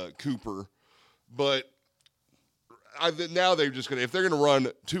paying Cooper, but now they're just going to, if they're going to run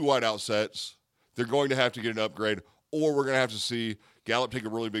 2 wideout sets, they're going to have to get an upgrade, or we're going to have to see Gallup take a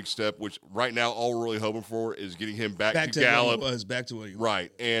really big step, which right now all we're really hoping for is getting him back to Gallup. Back to what he was.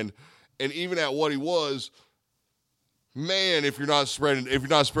 Right. And even at what he was, man, if you're not spreading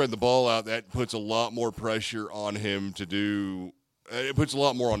the ball out, that puts a lot more pressure on him to do. It puts a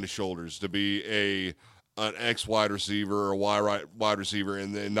lot more on his shoulders to be an X wide receiver or a Y wide receiver,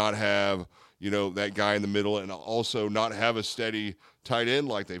 and then not have that guy in the middle, and also not have a steady tight end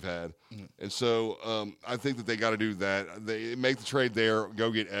like they've had. And so I think that they got to do that. They make the trade there,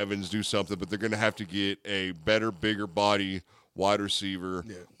 go get Evans, do something, but they're going to have to get a better, bigger body wide receiver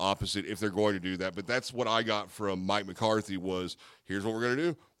opposite if they're going to do that. But that's what I got from Mike McCarthy was, here's what we're going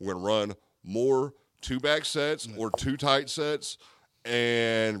to do. We're going to run more 2-back sets or 2 tight sets,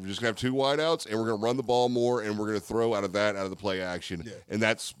 and we're just going to have 2 wideouts, and we're going to run the ball more, and we're going to throw out of the play action. Yeah. And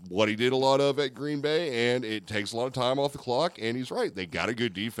that's what he did a lot of at Green Bay, and it takes a lot of time off the clock, and he's right. They got a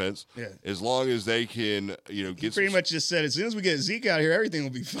good defense. Yeah. As long as they can, get he pretty much just said, as soon as we get Zeke out here, everything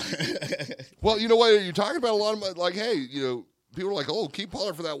will be fine. Well, you know what? You're talking about a lot of, like, hey, people are like, oh, keep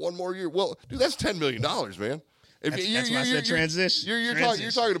Pollard for that 1 more year. Well, dude, that's $10 million, man. That's why I said transition.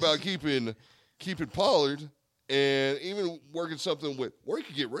 You're talking about keeping Pollard, and even working something where you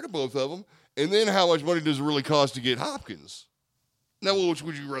could get rid of both of them, and then how much money does it really cost to get Hopkins? Now, which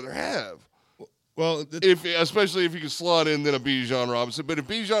would you rather have? Well, especially if you could slot in then a Bijan Robinson, but if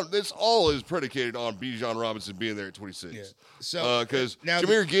this all is predicated on Bijan Robinson being there at 26. Yeah. So because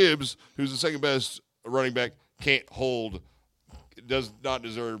Jahmyr Gibbs, who's the second best running back, can't hold does not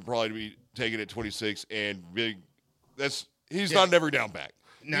deserve probably to be taken at 26 and big. He's not an every down back.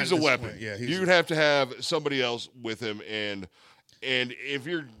 He's a weapon. Yeah, you'd have to have somebody else with him, and if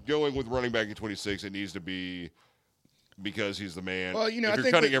you're going with running back at 26, it needs to be because he's the man. Well, if I you're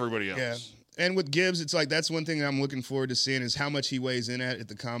think cutting everybody else. Yeah. And with Gibbs, it's like that's one thing I'm looking forward to seeing is how much he weighs in at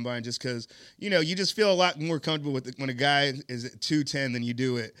the combine. Just because you just feel a lot more comfortable with when a guy is at 210 than you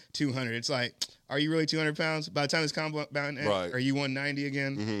do at 200. It's like, are you really 200 pounds by the time this combine ends? Right. Are you 190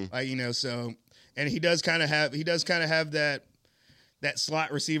 again? Mm-hmm. So, and he does kind of have that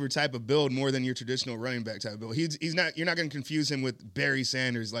slot receiver type of build more than your traditional running back type of build. He's not. You're not going to confuse him with Barry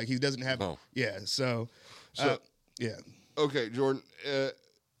Sanders. Like he doesn't have. No. Yeah. So yeah. Okay, Jordan.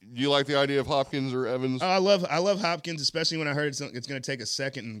 Do you like the idea of Hopkins or Evans? I love Hopkins, especially when I heard it's going to take a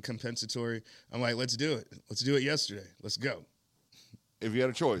second and compensatory. I'm like, let's do it. Let's do it yesterday. Let's go. If you had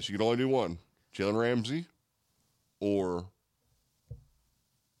a choice, you could only do one: Jalen Ramsey or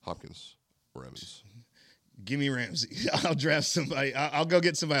Hopkins or Evans. Give me Ramsey. I'll draft somebody. I'll go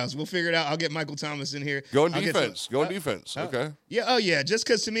get somebody else. We'll figure it out. I'll get Michael Thomas in here. Go on defense. Okay. Yeah. Oh, yeah. Just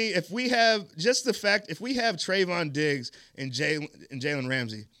because to me, if we have Trayvon Diggs and Jalen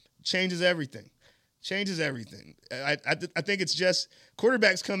Ramsey, changes everything. I think it's just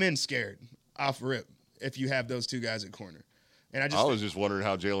quarterbacks come in scared off rip if you have those two guys at corner. And I was just wondering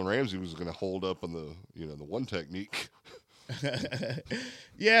how Jalen Ramsey was going to hold up on the one technique.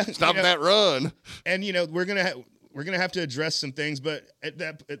 Yeah, stop that run. And we're gonna have to address some things, but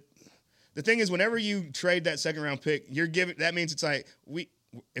the thing is, whenever you trade that second round pick, that means it's like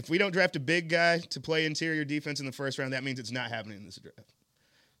if we don't draft a big guy to play interior defense in the first round, that means it's not happening in this draft.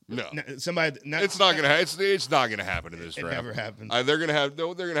 No, it's not gonna. It's not going to happen in this draft. It never happens. They're gonna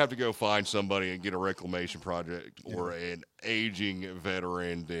have to go find somebody and get a reclamation project or an aging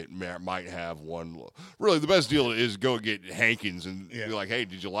veteran that might have one. Really, the best deal is go get Hankins and be like, "Hey,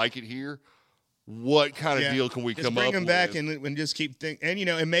 did you like it here? What kind of deal can we come up with?" Bring him back and just keep thinking.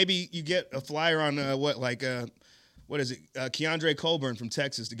 And maybe you get a flyer on what is it? Keandre Colburn from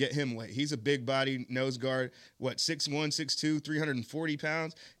Texas to get him weight. He's a big body nose guard. 6'1", 6'2", 340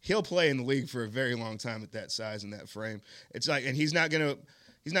 pounds. He'll play in the league for a very long time at that size and that frame. It's like, and he's not gonna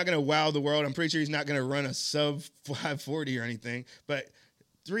wow the world. I'm pretty sure he's not gonna run a sub 540 or anything. But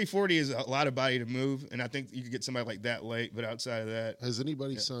 340 is a lot of body to move, and I think you could get somebody like that late. But outside of that, has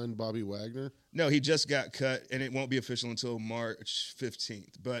anybody signed Bobby Wagner? No, he just got cut, and it won't be official until March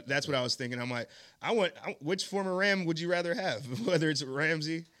 15th. But that's what I was thinking. I'm like, which former Ram would you rather have? Whether it's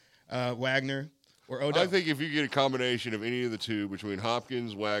Ramsey, Wagner, or Odell? I think if you get a combination of any of the two between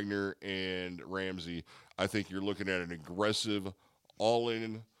Hopkins, Wagner, and Ramsey, I think you're looking at an aggressive,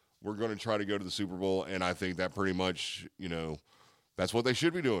 all-in. We're going to try to go to the Super Bowl, and I think that pretty much, that's what they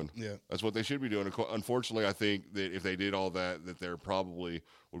should be doing. Yeah. That's what they should be doing. Unfortunately, I think that if they did all that they're probably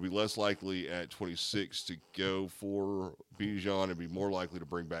would be less likely at 26 to go for Bijan and be more likely to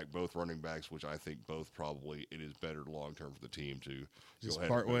bring back both running backs, which I think both probably it is better long-term for the team to just go ahead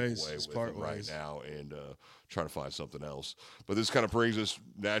part and ways with them right now and try to find something else. But this kind of brings us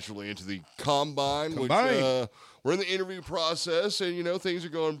naturally into the combine. Which we're in the interview process, and, things are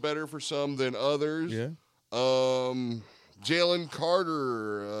going better for some than others. Yeah. Jalen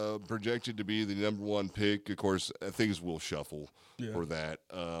Carter projected to be the number one pick. Of course, things will shuffle for that.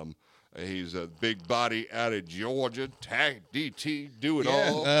 He's a big body out of Georgia. Tag DT, do it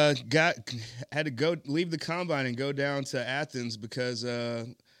all. Had to leave the combine and go down to Athens because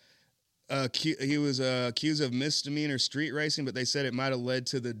he was accused of misdemeanor street racing, but they said it might have led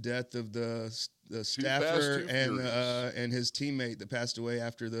to the death of the staffer and his teammate that passed away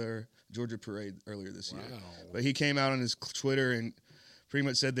after the Georgia parade earlier this year. But he came out on his Twitter and pretty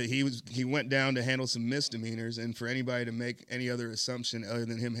much said that he went down to handle some misdemeanors, and for anybody to make any other assumption other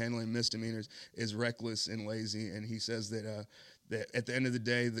than him handling misdemeanors is reckless and lazy. And he says that at the end of the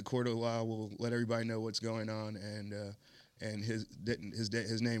day, the court of law will let everybody know what's going on, and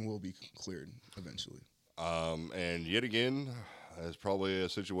his name will be cleared eventually. And yet again, it's probably a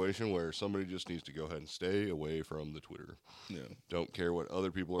situation where somebody just needs to go ahead and stay away from the Twitter. Yeah. Don't care what other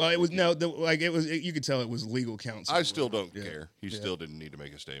people are. Well, you could tell it was legal counsel. I still don't care. He still didn't need to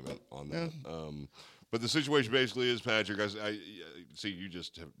make a statement on that. But the situation basically is, Patrick, I see you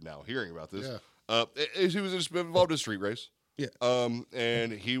just have now hearing about this. Yeah. He was involved in a street race. Yeah.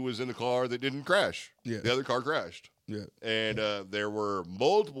 And he was in a car that didn't crash. Yeah. The other ar crashed. Yeah. And there were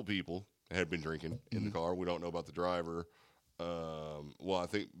multiple people that had been drinking in the car. We don't know about the driver. There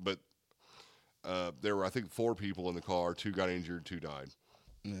were, 4 people in the car. 2 got injured, 2 died.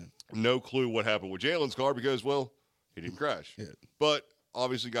 Yeah. No clue what happened with Jalen's car because, he didn't crash. Yeah. But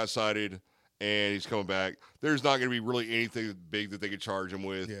obviously got cited and he's coming back. There's not going to be really anything big that they could charge him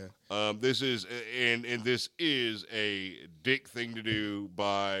with. Yeah. This is a dick thing to do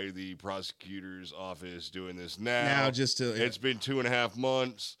by the prosecutor's office doing this now. It's been 2.5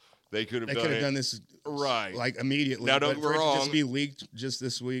 months. They could have done this right, like immediately. Now, don't get me wrong. Just be leaked just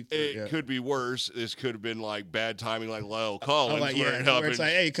this week. It could be worse. This could have been like bad timing, like Lyle Collins, where it's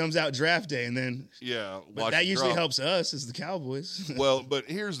like, hey, it comes out draft day, and then but that usually helps us as the Cowboys. Well, but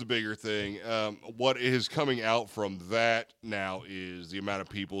here's the bigger thing. What is coming out from that now is the amount of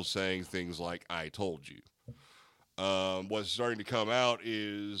people saying things like "I told you." What's starting to come out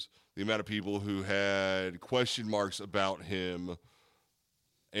is the amount of people who had question marks about him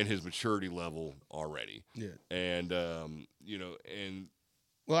and his maturity level already. Yeah. And, I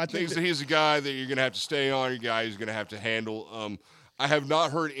think that he's a guy that you're going to have to stay on, a guy who's going to have to handle. I have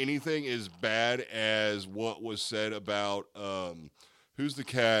not heard anything as bad as what was said about who's the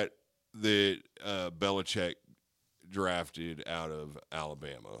cat that Belichick drafted out of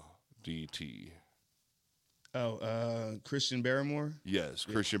Alabama, DT. Christian Barrymore? Yes,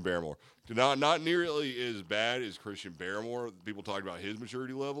 Christian Barrymore. Not nearly as bad as Christian Barrymore. People talked about his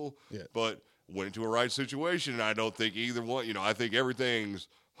maturity level, but went into a right situation, and I don't think either one, I think everything's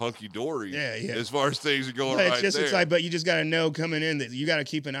hunky-dory as far as things are going right there. It's like, but you just got to know coming in that you got to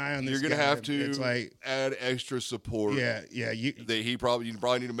keep an eye on this. You're going to have to add extra support. Yeah. You probably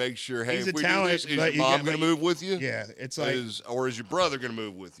need to make sure, hey, if we talent, do this, is your mom going to move with you? Yeah, it's like, or is your brother going to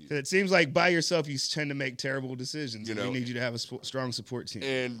move with you? It seems like by yourself you tend to make terrible decisions. We need you to have a strong support team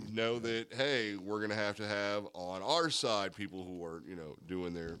and know that, hey, we're going to have on our side people who are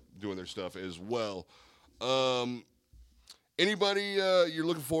doing their stuff as well. Anybody you're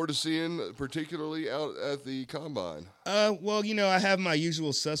looking forward to seeing, particularly out at the Combine? Well, I have my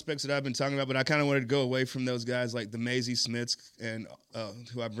usual suspects that I've been talking about, but I kind of wanted to go away from those guys like the Maisie Smiths and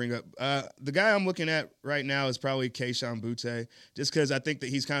who I bring up. The guy I'm looking at right now is probably Kayshon Boutte, just because I think that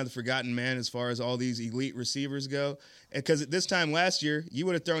he's kind of the forgotten man as far as all these elite receivers go. And because at this time last year, you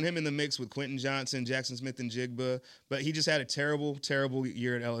would have thrown him in the mix with Quentin Johnson, Jackson Smith, and Jigba, but he just had a terrible, terrible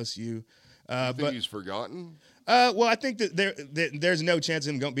year at LSU. You think he's forgotten? Well, I think that there's no chance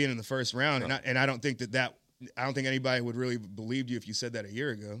of him being in the first round, and I don't think that I don't think anybody would really believe you if you said that a year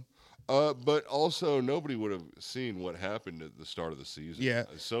ago. But also, nobody would have seen what happened at the start of the season. Yeah,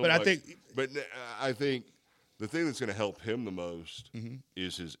 I think the thing that's going to help him the most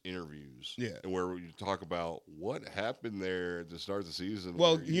is his interviews. Yeah, where you talk about what happened there at the start of the season.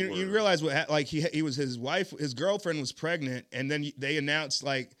 Well, you realize what he was his wife, his girlfriend was pregnant, and then they announced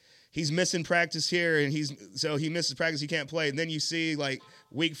like, he's missing practice here, and he misses practice. He can't play. And then you see like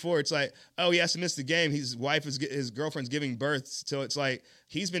week 4, it's like, oh, he has to miss the game. His girlfriend's giving birth, so it's like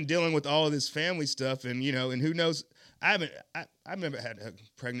he's been dealing with all of this family stuff, and and who knows? I've never had a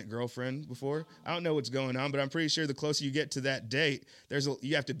pregnant girlfriend before. I don't know what's going on, but I'm pretty sure the closer you get to that date,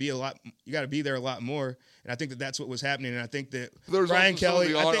 you got to be there a lot more. And I think that that's what was happening. And I think that there's Brian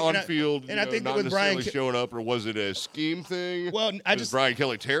Kelly on field, and I think not that with Brian showing up, or was it a scheme thing? Well, was Brian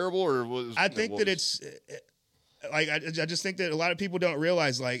Kelly terrible, or was I think that it's like I just think that a lot of people don't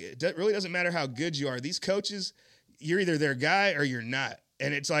realize like it really doesn't matter how good you are. These coaches, you're either their guy or you're not.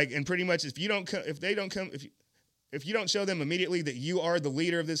 And it's like, and pretty much if you don't show them immediately that you are the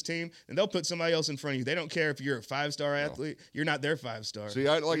leader of this team, then they'll put somebody else in front of you. They don't care if you're a 5-star athlete. You're not their 5-star. See,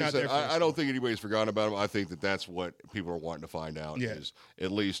 I don't think anybody's forgotten about him. I think that that's what people are wanting to find out is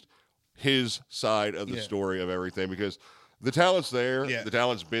at least his side of the story of everything, because the talent's there. Yeah. The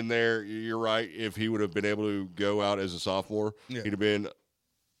talent's been there. You're right. If he would have been able to go out as a sophomore, he'd have been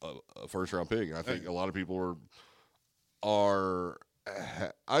a first-round pick. And I think a lot of people are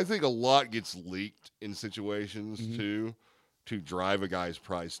I think a lot gets leaked in situations too, to drive a guy's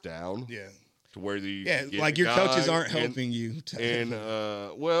price down. Yeah. To where like your coaches aren't helping you.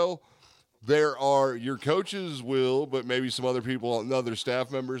 There are your coaches will, but maybe some other people, other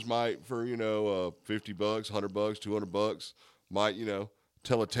staff members might for $50, $100, $200 might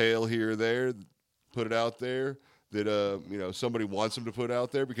tell a tale here or there, put it out there that somebody wants him to put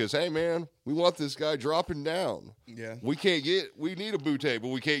out there because, hey man, we want this guy dropping down. Yeah, we need a Boutte, but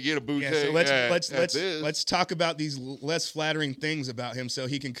we can't get a Boutte. Yeah, so let's talk about these less flattering things about him so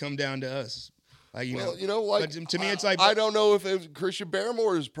he can come down to us. To me, it's like I don't know if Christian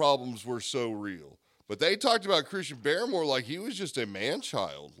Barrymore's problems were so real, but they talked about Christian Barrymore like he was just a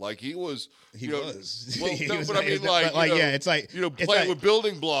man-child, like he was. Was. Well, he no, was but I mean, like it's like playing with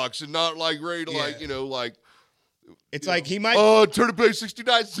building blocks and not like ready to It's like he might. Oh, turn the page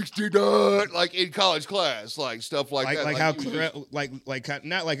 69, 69, like in college class, like stuff like that. Like how Claret, like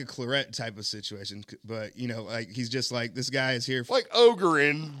not like a Claret type of situation, but like he's just like this guy is here. Like ogre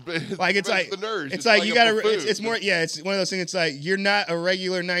in like it's like the nerds. It's like you got to. It's more. Yeah, it's one of those things. It's like you're not a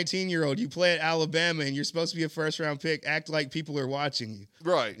regular 19-year-old. You play at Alabama and you're supposed to be a first-round pick. Act like people are watching you.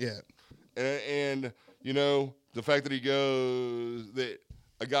 Right. Yeah. And the fact that he goes that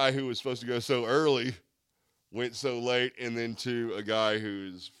a guy who was supposed to go so early went so late, and then to a guy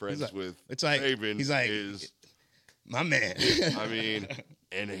who's friends with Saban is my man. I mean,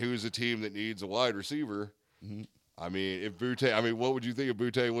 and who's a team that needs a wide receiver? Mm-hmm. I mean, if Butte, what would you think if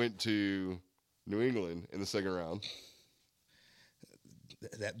Butte went to New England in the second round?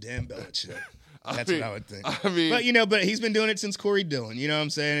 That damn Belichick. That's what I would think. I mean, but he's been doing it since Corey Dillon. You know what I'm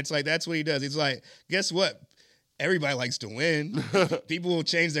saying? It's like that's what he does. He's like, guess what? Everybody likes to win. People will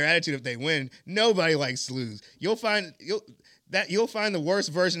change their attitude if they win. Nobody likes to lose. You'll find the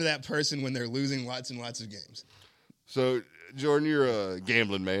worst version of that person when they're losing lots and lots of games. So, Jordan, you're a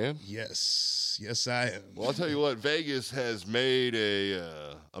gambling man. Yes, I am. Well, I'll tell you what. Vegas has made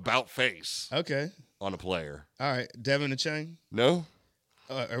a about face. Okay. On a player. All right, Devin Achane. No.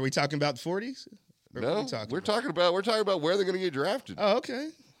 Are we talking about the 40s? No. We're talking about where they're going to get drafted. Oh, okay.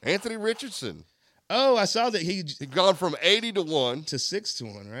 Anthony Richardson. Oh, I saw that he'd gone from 80-1 to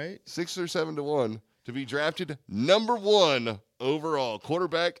 6-1, right? 6 or 7-1 to be drafted number 1 overall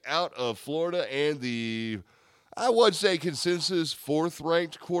quarterback out of Florida, and I would say consensus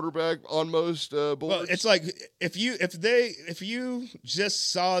 4th-ranked quarterback on most boards. Well, it's like if you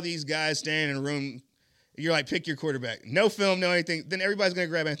just saw these guys standing in a room, you're like, pick your quarterback. No film, no anything. Then everybody's going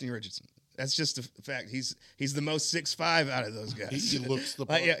to grab Anthony Richardson. That's just a fact. He's the most 6'5" out of those guys. He looks the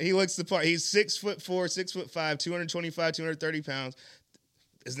part. He looks the part. He's 6'4", 6'5", 225, 230 pounds.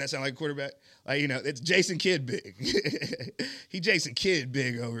 Doesn't that sound like a quarterback? It's Jason Kidd big. He Jason Kidd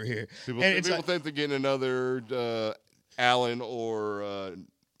big over here. People think they're getting another Allen or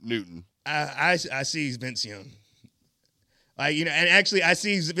Newton. I see Vince Young. And actually, I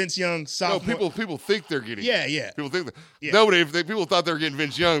see Vince Young sophomore. No, people think they're getting. Yeah. People think that. Yeah. Nobody. If people thought they were getting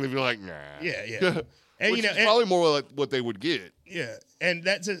Vince Young, they'd be like, nah. Yeah. And Which is probably more like what they would get. Yeah, and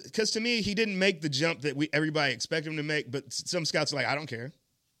that's because to me, he didn't make the jump that everybody expected him to make. But some scouts are like, I don't care.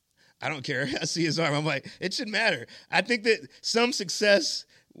 I see his arm. I'm like, it should matter. I think that some success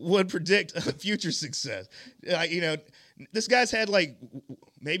would predict future success. This guy's had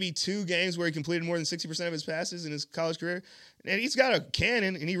maybe 2 games where he completed more than 60% of his passes in his college career. And he's got a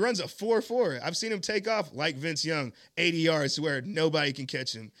cannon, and he runs a 4.4. I've seen him take off like Vince Young, 80 yards to where nobody can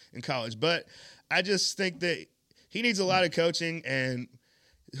catch him in college. But I just think that he needs a lot of coaching, and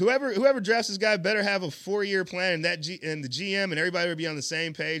whoever drafts this guy better have a 4-year plan, and the GM and everybody would be on the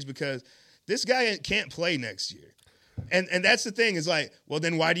same page, because this guy can't play next year. And that's the thing, is like, well,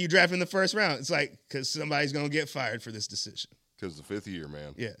 then why do you draft in the first round? It's like, because somebody's going to get fired for this decision. Because the 5th year,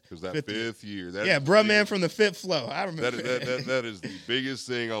 man. Yeah. Because that fifth year. Bruh man from the 5th flow. I remember. That is the biggest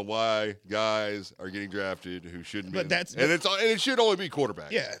thing on why guys are getting drafted who shouldn't be. And it should only be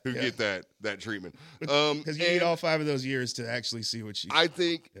quarterbacks who get that treatment. Because you need all 5 of those years to actually see what you. I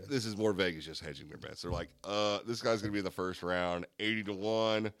think this is more Vegas just hedging their bets. They're like, this guy's going to be in the first round,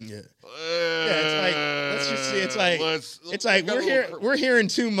 80-1. Yeah. It's like, let's just see. It's like we're hearing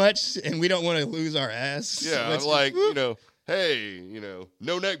too much, and we don't want to lose our ass. Yeah, hey,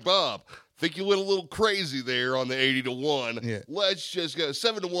 no neck Bob. Think you went a little crazy there on the 80-1. Yeah. Let's just go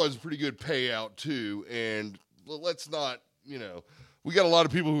 7-1 is a pretty good payout too, and let's not. We got a lot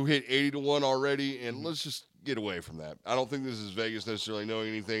of people who hit 80-1 already, and let's just get away from that. I don't think this is Vegas necessarily knowing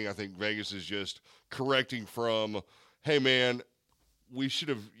anything. I think Vegas is just correcting from, hey man, we should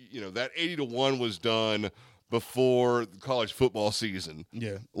have. That 80-1 was done before the college football season.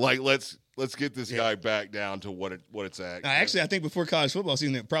 Yeah. Let's get this guy back down to what it's at. Actually, I think before college football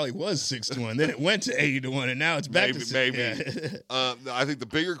season, it probably was 6-1. Then it went to 80-1, and now it's back to 6. Maybe. Yeah. I think the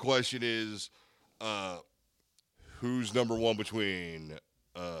bigger question is, who's number 1 between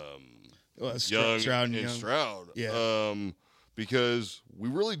Young Stroud and Stroud? Yeah. Because we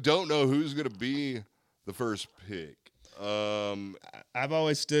really don't know who's going to be the first pick. I've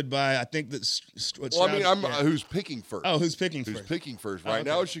always stood by. I think that. Who's picking first? Oh, who's picking first? Who's picking first? Right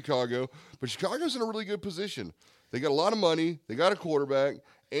now it's Chicago, but Chicago's in a really good position. They got a lot of money. They got a quarterback,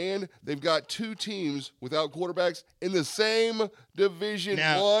 and they've got 2 teams without quarterbacks in the same division.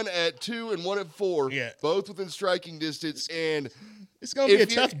 Now, 1 at 2 and 1 at 4. Yeah. Both within striking distance. And it's going to be a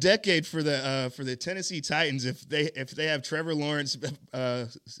tough decade for the Tennessee Titans if they have Trevor Lawrence,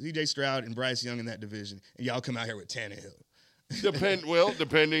 C.J. Stroud, and Bryce Young in that division, and y'all come out here with Tannehill.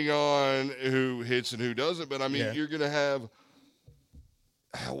 Depending on who hits and who doesn't. But, I mean, you're going to have,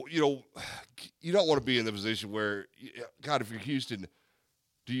 you don't want to be in the position where, God, if you're Houston,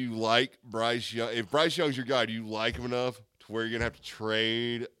 do you like Bryce Young? If Bryce Young's your guy, do you like him enough to where you're going to have to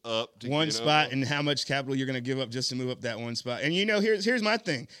trade up to one spot and how much capital you're going to give up just to move up that one spot? And, here's my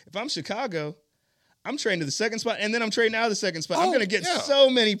thing. If I'm Chicago, I'm trading to the second spot, and then I'm trading out of the second spot. I'm going to get so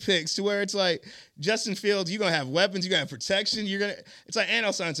many picks to where it's like Justin Fields, you're going to have weapons, you're going to have protection, it's like, and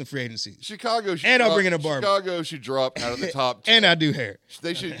I'll sign some free agency. I'll bring in a barber. Chicago should drop out of the top 10. And I do hair.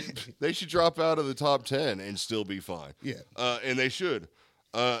 They should drop out of the top 10 and still be fine. Yeah. And they should.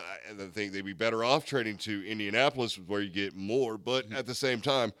 And I think they'd be better off trading to Indianapolis where you get more, but at the same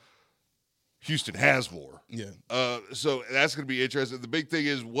time, Houston has more. Yeah. So that's going to be interesting. The big thing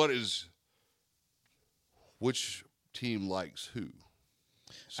is which team likes who?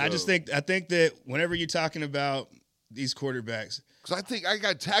 So, I think that whenever you're talking about these quarterbacks, because I think I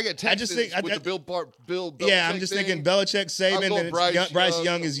got Texans with the Bill Belichick. Yeah, I'm just thinking Belichick, Saban, and Bryce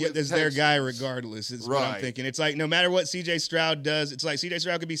Young is their guy regardless. Is what I'm thinking. It's like no matter what C.J. Stroud does, it's like C.J.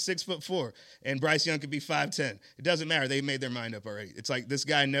 Stroud could be 6'4" and Bryce Young could be 5'10". It doesn't matter. They made their mind up already. It's like this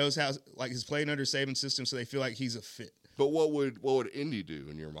guy knows how, like, he's playing under Saban's system, so they feel like he's a fit. But what would Indy do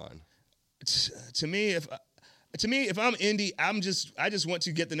in your mind? To me, if I'm Indy, I just want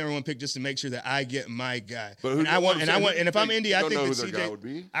to get the number one pick just to make sure that I get my guy. But if I'm Indy, I think that CJ would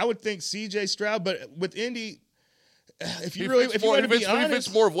be. I would think CJ Stroud, but with Indy, if you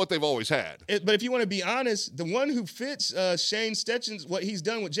fits more of what they've always had. But if you want to be honest, the one who fits Shane Stechen's what he's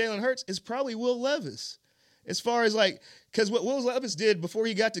done with Jalen Hurts is probably Will Levis. As far as because what Will Levis did before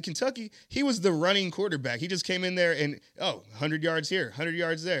he got to Kentucky, he was the running quarterback. He just came in there and, 100 yards here, 100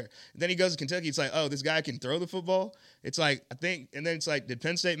 yards there. And then he goes to Kentucky. It's like, this guy can throw the football. It's like, and then it's like, did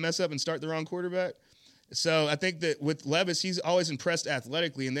Penn State mess up and start the wrong quarterback? So I think that with Levis, he's always impressed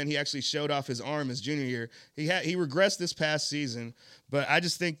athletically, and then he actually showed off his arm his junior year. He regressed this past season, but I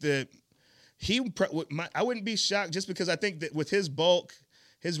just think that I wouldn't be shocked just because I think that with his bulk,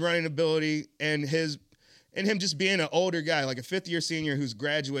 his running ability, and him just being an older guy, like a fifth-year senior who's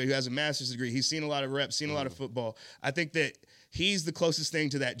graduated, who has a master's degree. He's seen a lot of reps, seen a lot of football. I think that he's the closest thing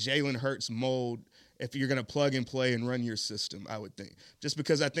to that Jalen Hurts mold if you're going to plug and play and run your system, I would think. Just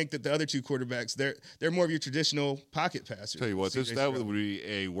because I think that the other two quarterbacks, they're more of your traditional pocket passers. Tell you what, that would be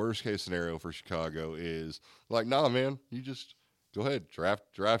a worst-case scenario for Chicago is like, nah, man, you just go ahead,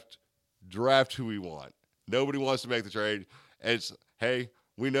 draft who we want. Nobody wants to make the trade. And it's, hey,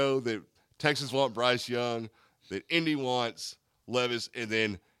 we know that Texans want Bryce Young, that Indy wants Levis, and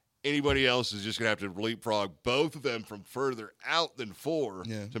then anybody else is just going to have to leapfrog both of them from further out than 4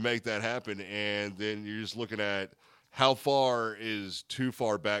 to make that happen. And then you're just looking at how far is too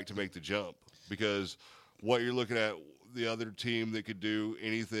far back to make the jump. Because what you're looking at, the other team that could do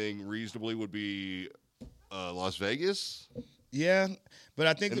anything reasonably would be Las Vegas. Yeah, but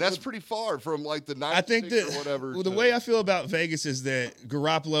I think that's pretty far from like the 9th pick or whatever. Well, the way I feel about Vegas is that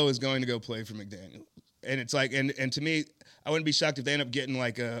Garoppolo is going to go play for McDaniel, and it's like, and to me, I wouldn't be shocked if they end up getting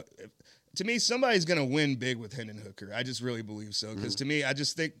to me, somebody's going to win big with Hendon Hooker. I just really believe so because to me, I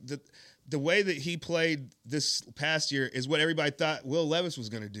just think that the way that he played this past year is what everybody thought Will Levis was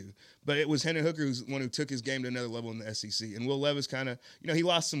going to do, but it was Hendon Hooker who's the one who took his game to another level in the SEC, and Will Levis kind of, he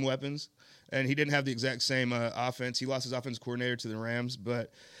lost some weapons. And he didn't have the exact same offense. He lost his offense coordinator to the Rams.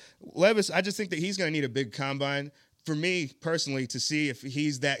 But Levis, I just think that he's going to need a big combine, for me personally, to see if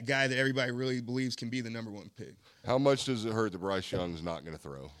he's that guy that everybody really believes can be the number one pick. How much does it hurt that Bryce Young's not going to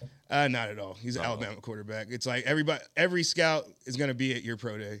throw? Not at all. He's an Alabama quarterback. It's like every scout is going to be at your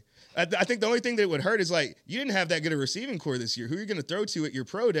pro day. I think the only thing that would hurt is like you didn't have that good a receiving core this year. Who are you going to throw to at your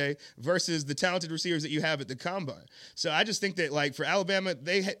pro day versus the talented receivers that you have at the combine? So I just think that like for Alabama,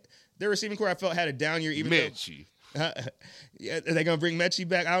 their receiving core, I felt, had a down year. Even Mechie. Are they going to bring Mechie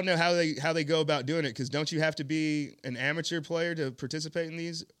back? I don't know how they go about doing it because don't you have to be an amateur player to participate in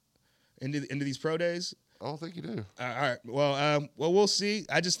these into these pro days? I don't think you do. All right. Well, we'll see.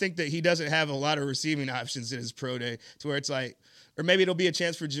 I just think that he doesn't have a lot of receiving options in his pro day to where it's like, or maybe it'll be a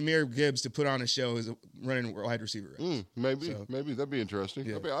chance for Jahmyr Gibbs to put on a show as a running wide receiver. Maybe that'd be interesting.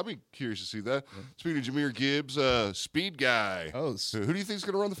 Yeah. I'll be curious to see that. Yeah. Speaking of Jahmyr Gibbs, speed guy. Oh, who do you think is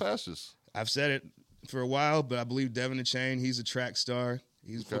going to run the fastest? I've said it for a while, but I believe Devin Achane. He's a track star.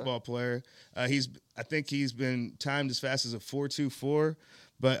 He's a football player. I think he's been timed as fast as a 4.24.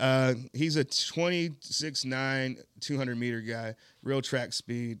 But he's a 26'9", 200-meter guy, real track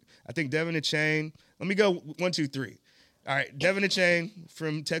speed. I think Devin Achane, let me go 1, 2, 3. All right, Devin Achane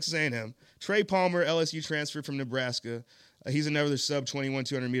from Texas A&M. Trey Palmer, LSU transfer from Nebraska. He's another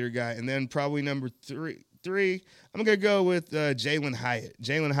sub-21, 200-meter guy. And then probably number 3, I'm going to go with Jalen Hyatt.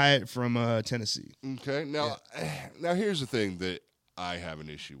 Jalen Hyatt from Tennessee. Okay. Now here's the thing that I have an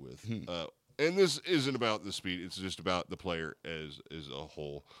issue with. And this isn't about the speed; it's just about the player as a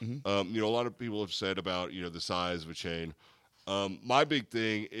whole. A lot of people have said about the size of a chain. My big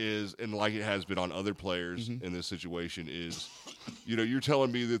thing is, and like it has been on other players in this situation, is you're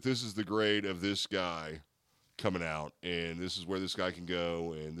telling me that this is the grade of this guy coming out, and this is where this guy can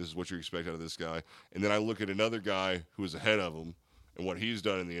go, and this is what you expect out of this guy. And then I look at another guy who is ahead of him and what he's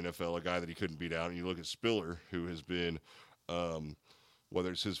done in the NFL, a guy that he couldn't beat out. And you look at Spiller, who has been,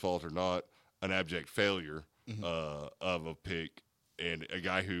 whether it's his fault or not, an abject failure of a pick, and a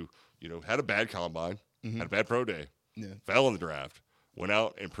guy who had a bad combine, had a bad pro day, fell in the draft, went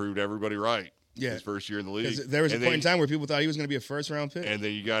out and proved everybody right. His first year in the league. There was a point in time where people thought he was going to be a first-round pick. And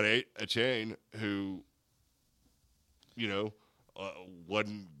then you got a chain who,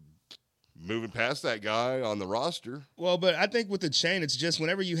 wasn't moving past that guy on the roster. Well, but I think with the chain, it's just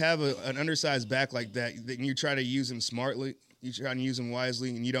whenever you have an undersized back like that, then you try to use him smartly. You try to use him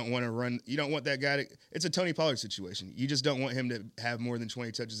wisely, and you don't want to run. You don't want that guy to. It's a Tony Pollard situation. You just don't want him to have more than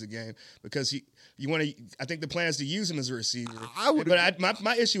 20 touches a game because you want to. I think the plan is to use him as a receiver.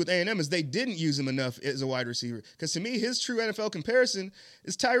 My issue with A&M is they didn't use him enough as a wide receiver. Because to me, his true NFL comparison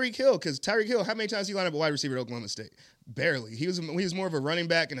is Tyreek Hill. Because Tyreek Hill, how many times he lined up a wide receiver at Oklahoma State? Barely. He was more of a running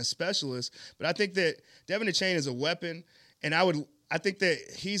back and a specialist. But I think that Devin Achane is a weapon, and I think that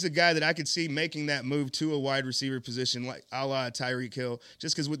he's a guy that I could see making that move to a wide receiver position like a la Tyreek Hill,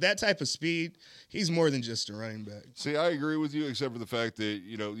 just because with that type of speed, he's more than just a running back. See, I agree with you, except for the fact that,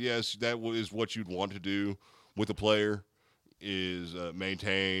 yes, that is what you'd want to do with a player is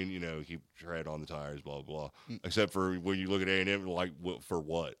maintain, keep tread on the tires, blah, blah, blah. Except for when you look at A&M, like, for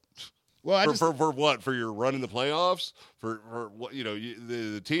what? Well, for what? For your run in the playoffs? For what?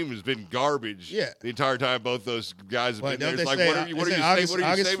 The team has been garbage. The entire time. Both those guys have been there. It's like, what are you August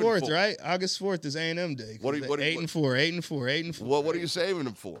saving 4th, for? Right? August 4th is A&M Day. What are you 8-4. What are you saving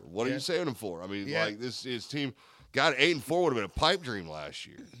them for? What are you saving them for? I mean, like his team got 8-4 would have been a pipe dream last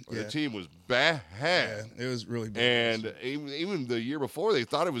year. The team was bad. Yeah, it was really bad. And even the year before, they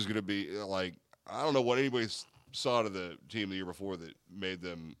thought it was going to be like, I don't know what anybody saw to the team the year before that made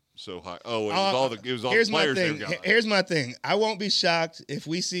them so high. Oh, it was all the players they got. Here's my thing. I won't be shocked if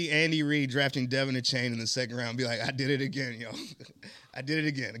we see Andy Reid drafting Devin Achane in the second round and be like, I did it again, yo. I did it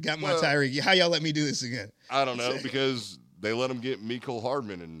again. I got my Tyreek. How y'all let me do this again? I don't know, because they let him get Mecole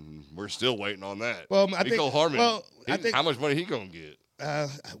Hardman, and we're still waiting on that. Well, I think Mecole Hardman, I think, how much money he going to get?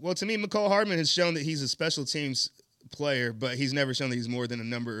 Well, to me, Mecole Hardman has shown that he's a special teams player, but he's never shown that he's more than a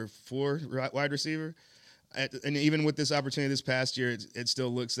number 4 wide receiver. And even with this opportunity this past year, it still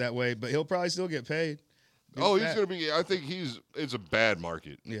looks that way. But he'll probably still get paid. He's going to be. I think it's a bad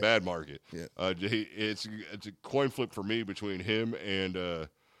market. Yeah. Bad market. Yeah. It's a coin flip for me between him and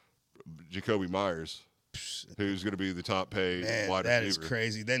Jacoby Myers, who's going to be the top paid wide receiver. That is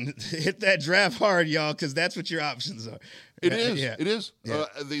crazy. Then hit that draft hard, y'all, because that's what your options are. It is. Yeah. It is. Yeah.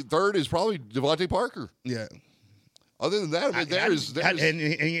 The third is probably Devontae Parker. Yeah. Other than that,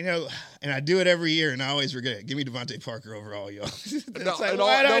 and I do it every year, and I always forget it. Give me Devontae Parker overall, y'all. In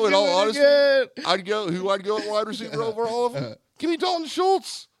all honesty, I'd go at wide receiver over all of them. Give me Dalton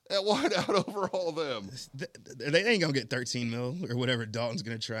Schultz at wide out over all of them. They ain't gonna get $13 million or whatever Dalton's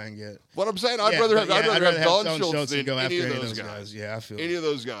gonna try and get. What I'm saying, I'd rather have Dalton Schultz than go after any of those guys. Yeah, I feel any of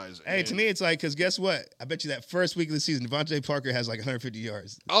those guys. Hey, to me, it's like, because guess what? I bet you that first week of the season, Devontae Parker has like 150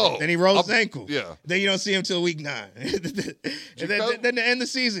 yards. Oh, then he rolls his ankle. Yeah. Then you don't see him until week 9. And then to end the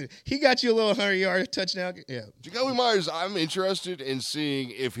season, he got you a little 100-yard touchdown. Yeah. Jacoby Myers, I'm interested in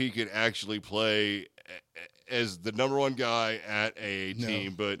seeing if he could actually play as the number 1 guy at a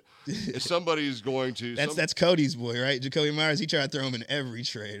team, but if somebody's going to... That's Cody's boy, right? Jacoby Myers, he tried to throw him in every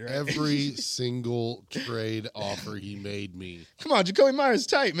trade, right? Every single trade offer he made me. Come on, Jacoby Myers is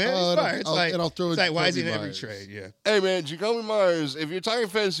tight, man. He's fire. I'll throw it. Why is he in every trade? Yeah. Hey, man, Jacoby Myers, if you're talking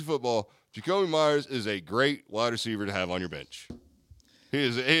fantasy football, Jacoby Myers is a great wide receiver to have on your bench. He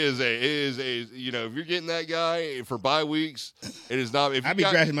is a if you're getting that guy for bye weeks, it is not. I'd be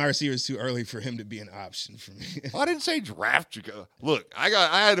drafting my receivers too early for him to be an option for me. I didn't say draft Jacoby. Look, I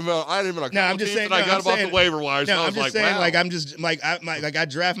had him in a couple I'm just saying, and I got him off the waiver wire. So I'm just saying, wow. I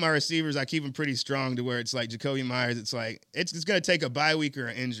draft my receivers, I keep them pretty strong to where it's like Jacoby Myers. It's like it's going to take a bye week or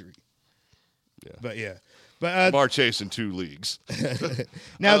an injury. Yeah, but yeah. But Lamar Chase in 2 leagues.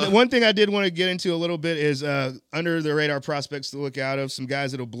 Now, the one thing I did want to get into a little bit is under the radar prospects to look out of. Some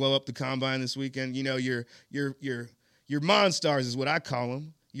guys that'll blow up the combine this weekend. You know, your Monstars is what I call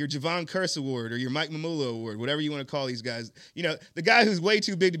them. your Javon Curse Award or your Mike Mamula Award, whatever you want to call these guys. You know, the guy who's way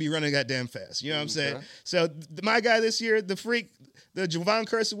too big to be running goddamn fast. You know what I'm saying? So my guy this year, the Javon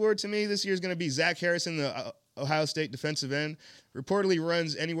Curse Award to me this year is going to be Zach Harrison, the Ohio State defensive end. Reportedly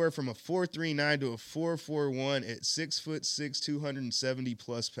runs anywhere from a 4.39 to a 4.41 at 6'6", 270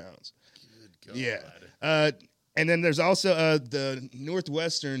 plus pounds. Good God. Yeah. And then there's also the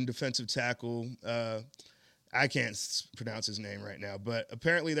Northwestern defensive tackle. I can't pronounce his name right now, but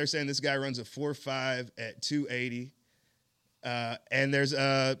apparently they're saying this guy runs a 4.5 at 280. And there's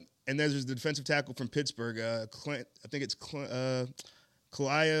the defensive tackle from Pittsburgh. I think it's Kalijah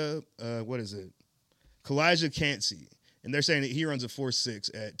Cansey. And they're saying that he runs a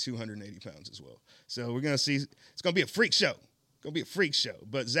 4.6 at 280 pounds as well. So we're going to see. It's going to be a freak show.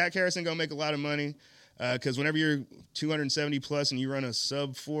 But Zach Harrison going to make a lot of money because whenever you're 270 plus and you run a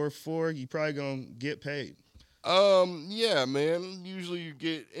sub 4.4, you probably going to get paid. Yeah, man. Usually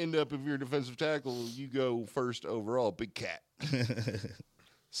you end up, if you're a defensive tackle, you go first overall. Big cat.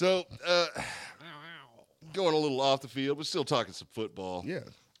 So, going a little off the field, but still talking some football. Yeah.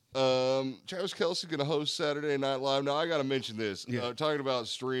 Travis Kelce going to host Saturday Night Live. Now, I got to mention this. Yeah. Talking about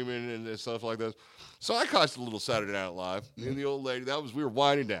streaming and stuff like this. So I caught a little Saturday Night Live. Me and the old lady. We were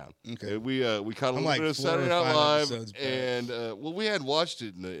winding down. Okay. We caught a little bit of Saturday Night Live, and we hadn't watched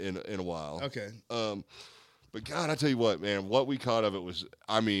it in a while. Okay. But God, I tell you what, man, what we caught of it was,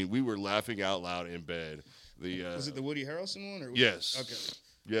 I mean, we were laughing out loud in bed. Was it the Woody Harrelson one? Or yes. Okay.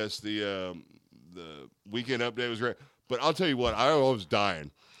 Yes, the Weekend Update was great. But I'll tell you what, I was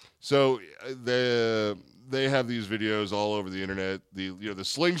dying. So they have these videos all over the internet. The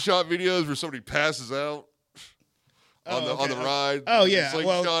slingshot videos where somebody passes out on the ride. Oh yeah,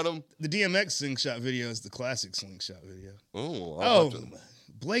 slingshot them. The DMX slingshot video is the classic slingshot video. Oh,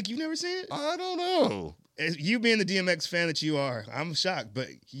 Blake, you've never seen it? I don't know. You being the DMX fan that you are, I'm shocked, but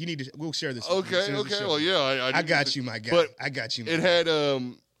you need to. We'll share this. Okay. Well, yeah, I got you, my guy. But I got you. It had a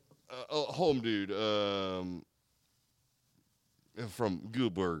home dude from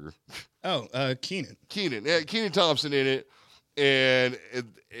Good Burger. Oh, Keenan. Yeah, Keenan Thompson in it, and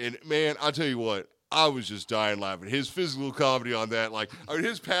man, I'll tell you what, I was just dying laughing. His physical comedy on that,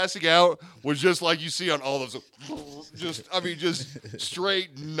 his passing out was just like you see on all those, just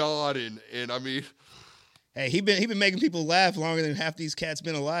straight nodding, and I mean. Hey, he been making people laugh longer than half these cats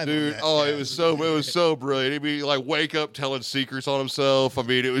been alive. Dude, it was so brilliant. He'd be like wake up telling secrets on himself. I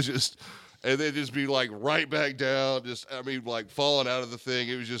mean, it was just, and then just be like right back down. Falling out of the thing.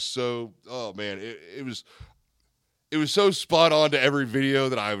 It was just so. Oh man, it was so spot on to every video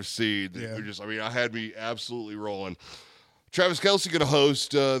that I was seeing. Yeah. I had me absolutely rolling. Travis Kelce going to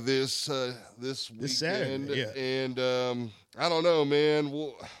host this weekend, Saturday, yeah. And I don't know, man.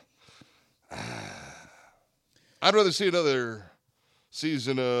 I'd rather see another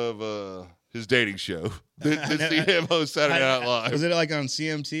season of his dating show than see him host Saturday Night Live. Was it like on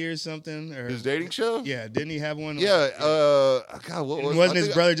CMT or something? Or his dating show? Yeah, didn't he have one? Yeah. God, wasn't his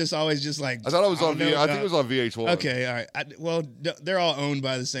brother just always just like? I thought it was on. I think it was on VH1. Okay, all right. They're all owned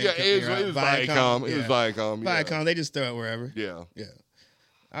by the same. Yeah, company, it was Viacom. It was Viacom. Yeah. Viacom. They just throw it wherever. Yeah. Yeah.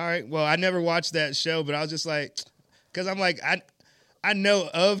 All right. Well, I never watched that show, but I was just like, because I'm like, I know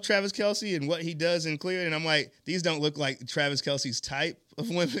of Travis Kelce and what he does in Cleveland, and I'm like, these don't look like Travis Kelce's type of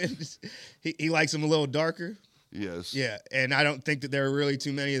women. he likes them a little darker. Yes. Yeah, and I don't think that there are really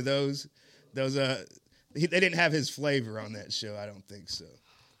too many of those. They didn't have his flavor on that show. I don't think so.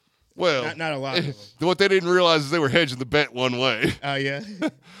 Well, not a lot of them. What they didn't realize is they were hedging the bet one way. Oh yeah.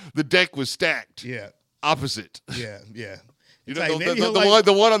 The deck was stacked. Yeah. Opposite. Yeah. You know,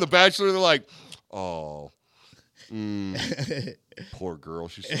 the one on The Bachelor, they're like, oh. Poor girl.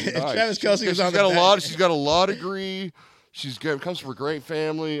 She's so nice. Travis Kelce was on She's got a law degree. Comes from a great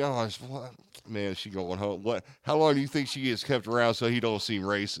family. Oh, man, she going home. What? How long do you think she gets kept around so he don't seem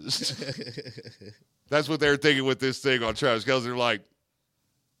racist? That's what they're thinking with this thing on Travis Kelce. They're like,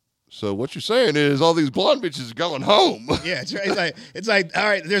 so what you're saying is all these blonde bitches are going home. Yeah, it's like, all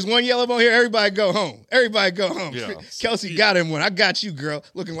right, there's one yellow bone here. Everybody go home. Yeah. Kelce got him one. I got you, girl.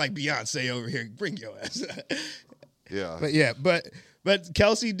 Looking like Beyonce over here. Bring your ass. Yeah. But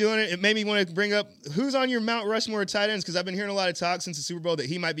Kelce doing it, it made me want to bring up who's on your Mount Rushmore tight ends, because I've been hearing a lot of talk since the Super Bowl that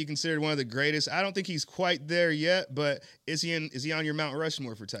he might be considered one of the greatest. I don't think he's quite there yet, but is he on your Mount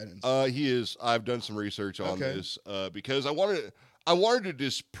Rushmore for tight ends? He is. I've done some research on this because I wanted to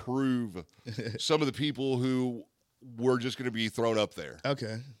disprove some of the people who were just going to be thrown up there.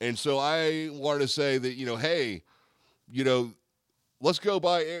 Okay. And so I wanted to say that, hey, let's go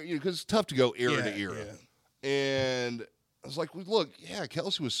by, because it's tough to go era to era. Yeah. And I was like, look,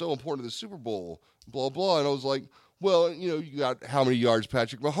 Kelce was so important to the Super Bowl, blah, blah. And I was like, well, you got how many yards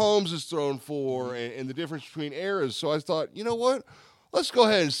Patrick Mahomes has thrown for and the difference between eras. So I thought, you know what? Let's go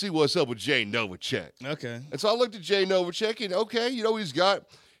ahead and see what's up with Jay Novacek. Okay. And so I looked at Jay Novacek, and okay,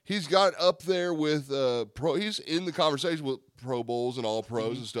 he's got up there with he's in the conversation with Pro Bowls and All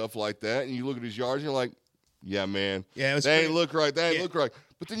Pros and stuff like that. And you look at his yards, and you're like, yeah, man, that ain't look right. That ain't look right.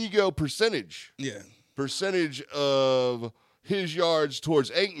 But then you go percentage. Yeah. Percentage of his yards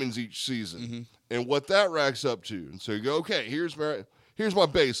towards Aikman's each season and what that racks up to. And so you go, okay, here's my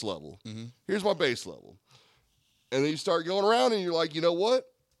base level. Here's my base level. And then you start going around and you're like, you know what?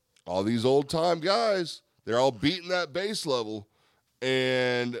 All these old-time guys, they're all beating that base level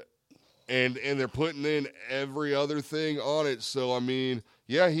and they're putting in every other thing on it. So, I mean,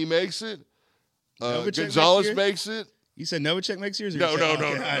 yeah, he makes it. Gonzalez makes it. You said Novacek makes yours? No. On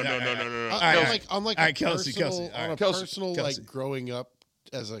Kelsey. On a personal, like growing up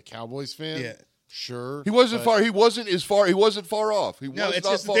as a Cowboys fan. Yeah. Sure. He wasn't far off.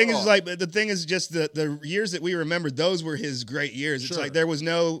 The thing is just the years that we remembered, those were his great years. It's like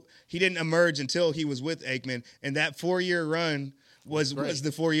he didn't emerge until he was with Aikman, and that 4-year run was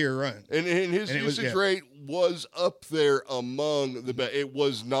the 4-year run. And his usage rate was up there among the best. It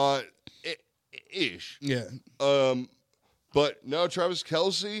was not ish. Yeah. But no, Travis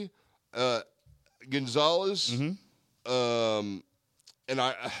Kelce, Gonzalez, and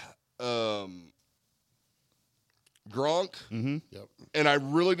Gronk, and I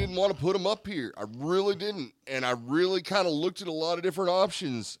really didn't want to put him up here. I really didn't, and I really kind of looked at a lot of different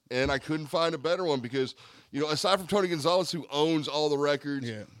options, and I couldn't find a better one because, aside from Tony Gonzalez, who owns all the records,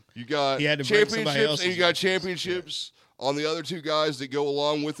 you got championships, and you got championships on the other two guys that go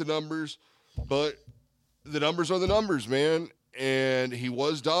along with the numbers, but the numbers are the numbers, man, and he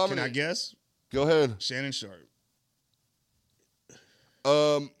was dominant. Can I guess? Go ahead. Shannon Sharp.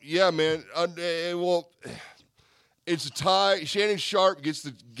 Yeah, man. Well, it's a tie. Shannon Sharp gets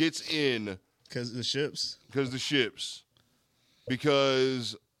in because the ships.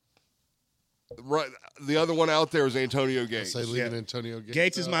 Because the other one out there is Antonio Gates. Antonio Gates.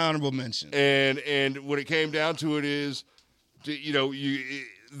 Gates is my honorable mention. And when it came down to it is,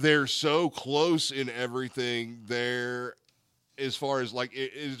 they're so close in everything there as far as like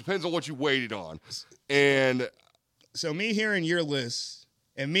it depends on what you weighted on. And so me hearing your list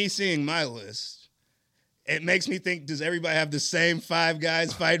and me seeing my list, it makes me think, does everybody have the same 5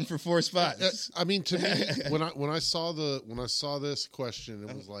 guys fighting for 4 spots? I mean, to me, when I saw this question,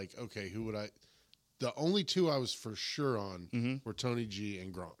 it was like, okay, who would I? The only 2 I was for sure on were Tony G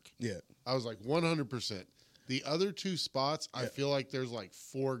and Gronk. Yeah, I was like 100%. The other 2 spots, I feel like there's like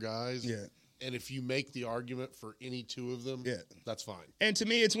 4 guys. Yeah. And if you make the argument for any 2 of them, that's fine. And to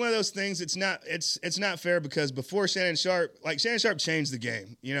me, it's one of those things. It's not fair because before Shannon Sharp changed the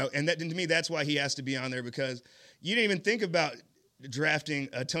game, and that, to me, that's why he has to be on there, because you didn't even think about drafting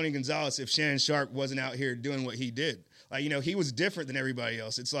Tony Gonzalez if Shannon Sharp wasn't out here doing what he did. Like, he was different than everybody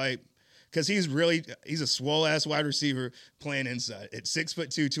else. It's like, because he's a swole-ass wide receiver playing inside. At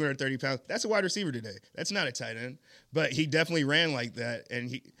 6'2", 230 pounds, that's a wide receiver today. That's not a tight end. But he definitely ran like that.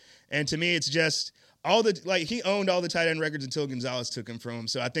 And to me, it's just he owned all the tight end records until Gonzalez took him from him.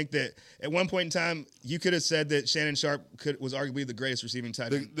 So I think that at one point in time, you could have said that Shannon Sharp was arguably the greatest receiving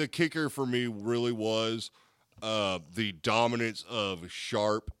tight end. The kicker for me really was the dominance of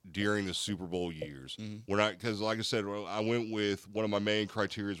Sharp during the Super Bowl years. Because like I said, I went with one of my main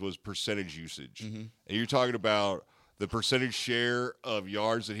criteria was percentage usage. And you're talking about the percentage share of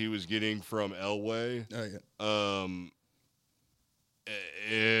yards that he was getting from Elway. Oh, yeah.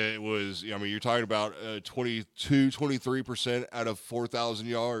 It was, you're talking about 23% out of 4,000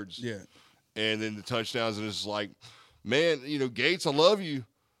 yards. Yeah. And then the touchdowns, and it's like, man, Gates, I love you.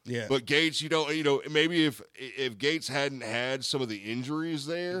 Yeah. But Gates, maybe if Gates hadn't had some of the injuries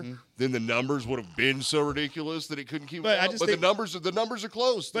there, then the numbers would have been so ridiculous that it couldn't keep up. But the numbers are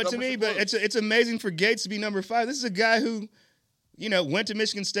close. But to me, it's amazing for Gates to be number 5. This is a guy who, went to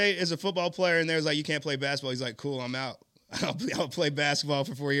Michigan State as a football player, and there's like, you can't play basketball. He's like, cool, I'm out. I'll play basketball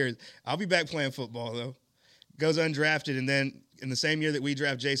for 4 years. I'll be back playing football, though. Goes undrafted, and then in the same year that we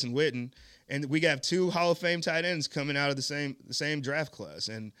draft Jason Witten, and we got 2 Hall of Fame tight ends coming out of the same draft class.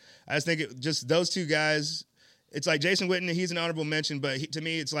 And I just think just those 2 guys, it's like Jason Witten, he's an honorable mention, but to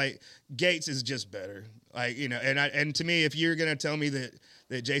me, it's like Gates is just better. Like, and to me, if you're going to tell me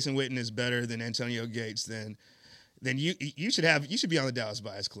that Jason Witten is better than Antonio Gates, then you should be on the Dallas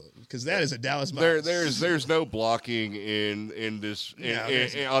Bias Club, because that is a Dallas Bias. There's no blocking in this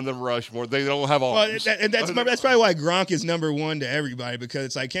on the Rushmore. They don't have arms. Well, that's probably why Gronk is number 1 to everybody, because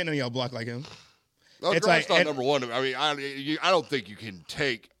it's like, can't none of y'all block like him. No, it's Gronk's like not number one. I mean, I don't think you can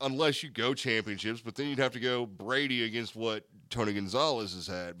take unless you go championships. But then you'd have to go Brady against what Tony Gonzalez has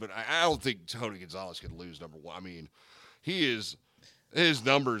had. But I don't think Tony Gonzalez could lose number one. I mean, his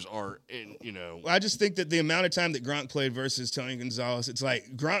numbers are in. I just think that the amount of time that Gronk played versus Tony Gonzalez, it's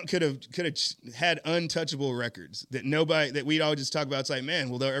like Gronk could have had untouchable records that we'd all just talk about. It's like, man,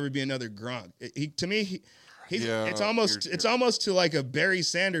 will there ever be another Gronk? It's almost to like a Barry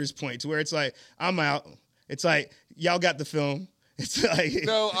Sanders point to where it's like, I'm out. It's like, y'all got the film. It's like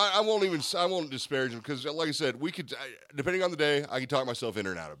no, I won't disparage him because, like I said, we could depending on the day, I can talk myself in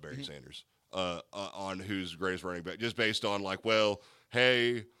and out of Barry Sanders on who's the greatest running back, just based on like, well,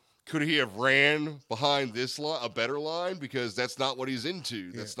 hey, could he have ran behind this line, a better line? Because that's not what he's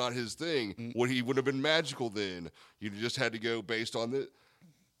into. That's not his thing. He would have been magical then. You just had to go based on the.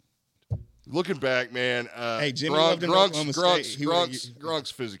 Looking back, man, hey, Jimmy loved him in Oklahoma State.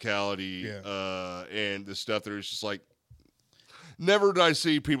 Gronk's physicality and the stuff that was just like, never did I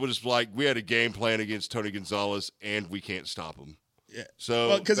see people just like, we had a game plan against Tony Gonzalez and we can't stop him. Yeah.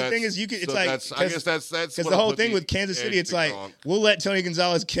 So because the thing is, I guess that's because the whole thing with Kansas City. It's like we'll let Tony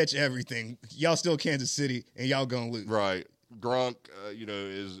Gonzalez catch everything. Y'all still Kansas City and y'all gonna lose. Right. Gronk,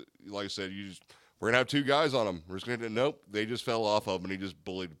 is like I said, we're gonna have two guys on him. We're just gonna nope. They just fell off of him and he just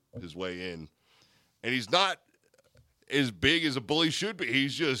bullied his way in. And he's not as big as a bully should be.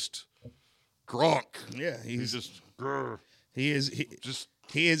 He's just Gronk. Yeah, he's just.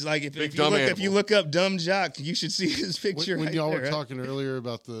 He is like if you look up dumb jock, you should see his picture. When y'all were talking earlier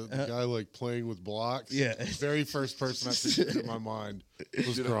about the guy like playing with blocks, yeah, the very first person I pictured in my mind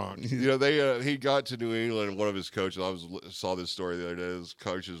was Gronk. He got to New England and one of his coaches. Saw this story the other day. His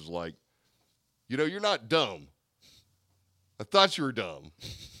coach was like, you're not dumb. I thought you were dumb,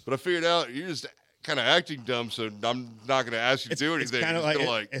 but I figured out you're just kind of acting dumb. So I'm not going to ask you to do anything. It's kind of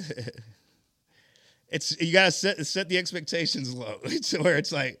like. You gotta set the expectations low to where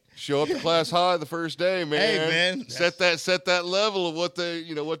it's like show up to class high the first day, man. Hey, man, set that level of what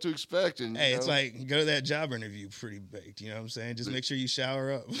what to expect. And it's like go to that job interview pretty baked. You know what I'm saying? Just make sure you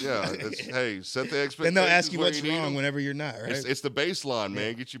shower up. Yeah. Set the expectations. Then they'll ask you what's wrong whenever you're not. Right? It's the baseline,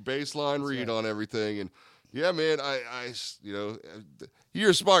 man. Get your baseline read on everything. And yeah, man,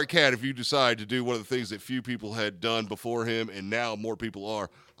 you're a smart cat if you decide to do one of the things that few people had done before him, and now more people are.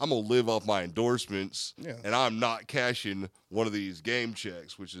 I'm going to live off my endorsements, and I'm not cashing one of these game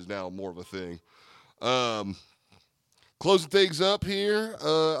checks, which is now more of a thing. Closing things up here,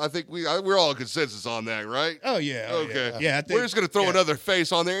 I think we're all in consensus on that, right? Oh, yeah. Okay. Yeah, I think, we're just going to throw another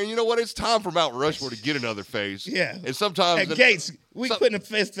face on there, and you know what? It's time for Mount Rushmore to get another face. Yeah. And sometimes... At Gates, putting a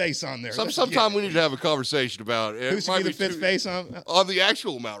fifth face on there. Sometime we need to have a conversation about it. Who should be the fifth face on? On the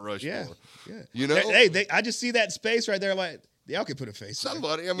actual Mount Rushmore. Yeah. I just see that space right there like... Y'all could put a face.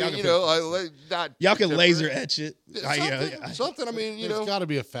 Somebody, I mean, y'all can laser etch it. Something. I mean, there's got to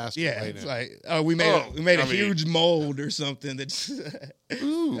be a faster way. Yeah, it's like, we made a huge mold or something. That's.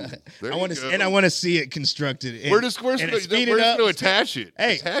 I want to see it constructed. We're just going to attach it.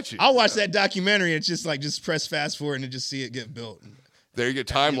 Hey, attach it. I'll watch that documentary. It's just like press fast forward and just see it get built. There you get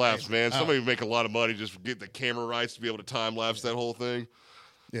time lapse, man. Somebody would make a lot of money just for get the camera rights to be able to time lapse that whole thing.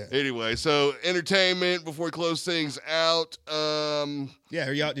 Yeah. Anyway, so entertainment before we close things out.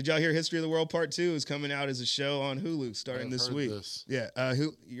 Did y'all hear History of the World Part 2 is coming out as a show on Hulu starting this week? Yeah.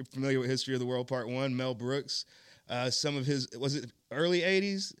 You're familiar with History of the World Part 1? Mel Brooks. Some of his was it early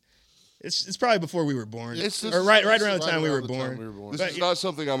 80s? It's probably before we were born. Right around the time we were born. This is not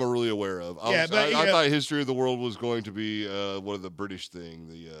something I'm really aware of. I thought History of the World was going to be one of the British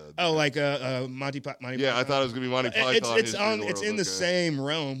thing. Monty Python. Yeah, I thought it was going to be Monty Python. It's in the same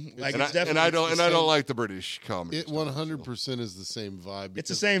realm. Like I don't like the British comedy. It 100% is the same vibe. It's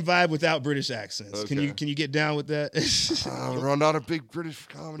the same vibe without British accents. Okay. Can you get down with that? I'm not a big British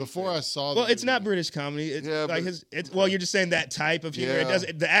comedy. Before I saw, it's not British comedy. You're just saying that type of humor.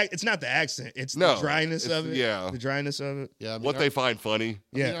 Yeah. It's not the accent. It's the dryness of it. Yeah. The dryness of it. Yeah. What they find funny.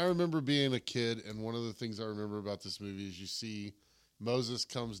 I remember being a kid, and one of the things I remember about this movie is you see Moses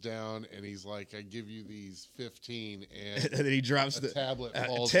comes down, and he's like, I give you these 15, and then he drops the tablet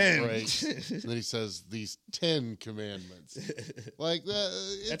falls 10. And breaks, and then he says, these 10 commandments. Like that.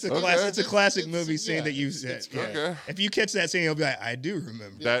 It's a classic movie scene that you said. Okay. If you catch that scene, you'll be like, I do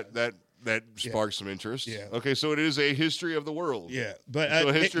remember. That sparks some interest. Yeah. Okay, so it is a history of the world. Yeah, but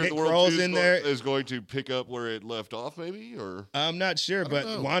so history Nick of the world Kroll's in there is going to pick up where it left off, maybe, or I'm not sure.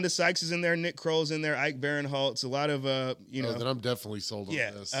 But Wanda Sykes is in there, Nick Kroll's in there, Ike Barinholtz. A lot of Then I'm definitely sold on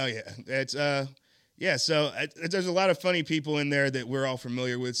this. Oh yeah, it's Yeah, so there's a lot of funny people in there that we're all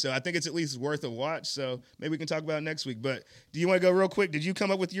familiar with. So I think it's at least worth a watch. So maybe we can talk about it next week. But do you want to go real quick? Did you come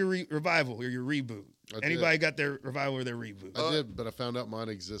up with your revival or your reboot? Anybody got their revival or their reboot? I did, but I found out mine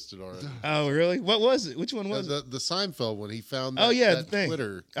existed already. Oh, really? What was it? Which one was it? The Seinfeld one. He found that, the thing.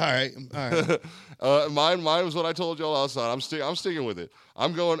 Twitter. All right. Mine was what I told y'all outside. I'm sticking with it.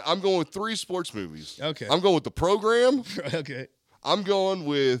 I'm going with 3 sports movies. Okay. I'm going with The Program. Okay. I'm going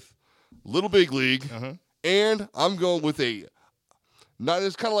with Little Big League. Uh-huh. And I'm going with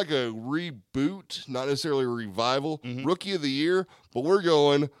it's kind of like a reboot, not necessarily a revival. Mm-hmm. Rookie of the Year, but we're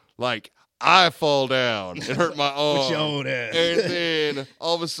going like I fall down and hurt my arm. With your old ass. And then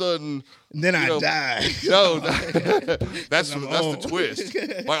all of a sudden, and then I die. No, that's the twist.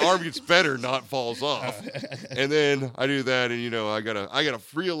 My arm gets better, not falls off. And then I do that, and I gotta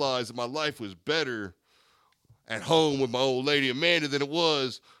realize that my life was better at home with my old lady Amanda than it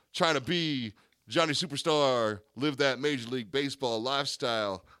was trying to be Johnny Superstar, live that Major League Baseball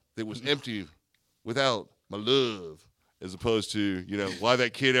lifestyle that was empty without my love. As opposed to, why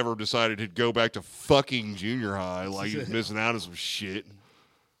that kid ever decided he'd go back to fucking junior high like he was missing out on some shit.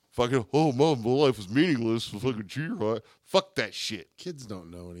 Fucking, my life was meaningless for fucking junior high. Fuck that shit. Kids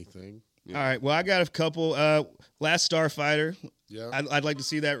don't know anything. Yeah. All right, well, I got a couple. Last Starfighter. Yeah. I'd like to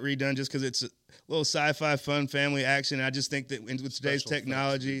see that redone just because it's a little sci-fi, fun, family action. I just think that with today's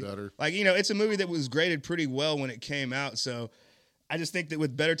technology, it's a movie that was graded pretty well when it came out. So I just think that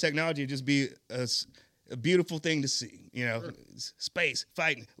with better technology, it'd just be a beautiful thing to see. Sure. Space,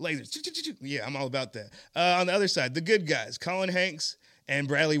 fighting, lasers. Yeah, I'm all about that. On the other side, The Good Guys, Colin Hanks and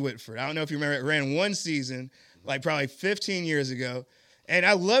Bradley Whitford. I don't know if you remember, it ran one season, like probably 15 years ago. And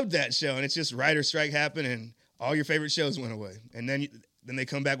I loved that show. And it's just writer strike happened and all your favorite shows went away. And then they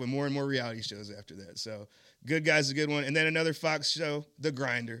come back with more and more reality shows after that. So Good Guys is a good one. And then another Fox show, The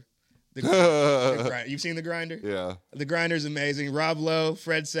Grinder. The Grinder. You've seen The Grinder? Yeah. The Grinder is amazing. Rob Lowe,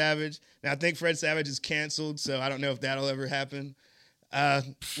 Fred Savage. Now, I think Fred Savage is canceled, so I don't know if that'll ever happen.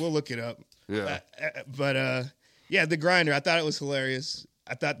 We'll look it up. Yeah. Yeah, The Grinder. I thought it was hilarious.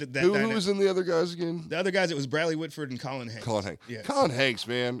 I thought that Who was in the other guys again? The other guys, it was Bradley Whitford and Colin Hanks. Colin Hanks. Yeah. Colin Hanks,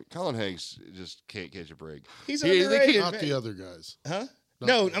 man. Colin Hanks just can't catch a break. He's underrated. Not the other guys. Huh?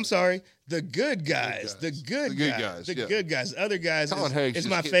 No, I'm sorry. The Good Guys. The Good Guys. The Good Guys. The other guys Colin Hanks is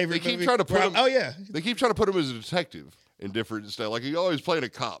my favorite They keep movie. trying to put him. Oh, yeah. They keep trying to put him as a detective in different stuff. Like he always played a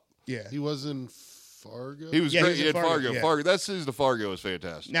cop. Yeah. He was in Fargo. He was great. He had Fargo. Yeah. Fargo. That season of Fargo is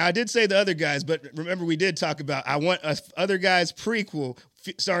fantastic. Now, I did say The Other Guys, but remember we did talk about I want a Other Guys prequel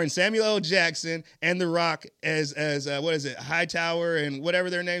starring Samuel L. Jackson and The Rock as what is it, Hightower and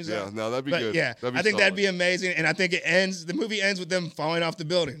whatever their names are. Yeah, no, that'd be good. Yeah, I think that'd be amazing, and I think the movie ends with them falling off the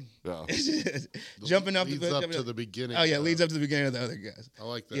building. Yeah. Jumping off the building. Leads up to the beginning. Oh, yeah, leads up to the beginning of The Other Guys. I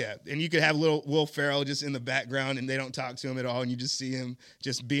like that. Yeah, and you could have little Will Ferrell just in the background, and they don't talk to him at all, and you just see him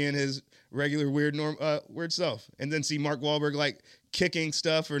just being his regular weird weird self, and then see Mark Wahlberg like kicking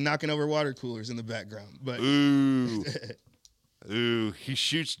stuff or knocking over water coolers in the background. But Ooh, he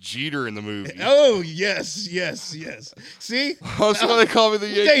shoots Jeter in the movie. Oh, yes. See? That's why they call me the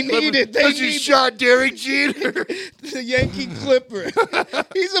Yankee Clipper. They need it. Because you shot Derek Jeter. The Yankee Clipper.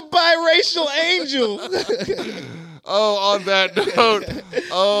 He's a biracial angel. Oh, on that note,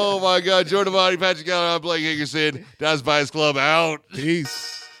 oh my God, Jordan Amati, Patrick Allen, I'm Blake Higginson. Dallas Bias Club out.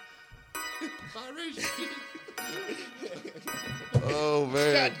 Peace. Oh,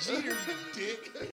 man. Shot Jeter, you dick.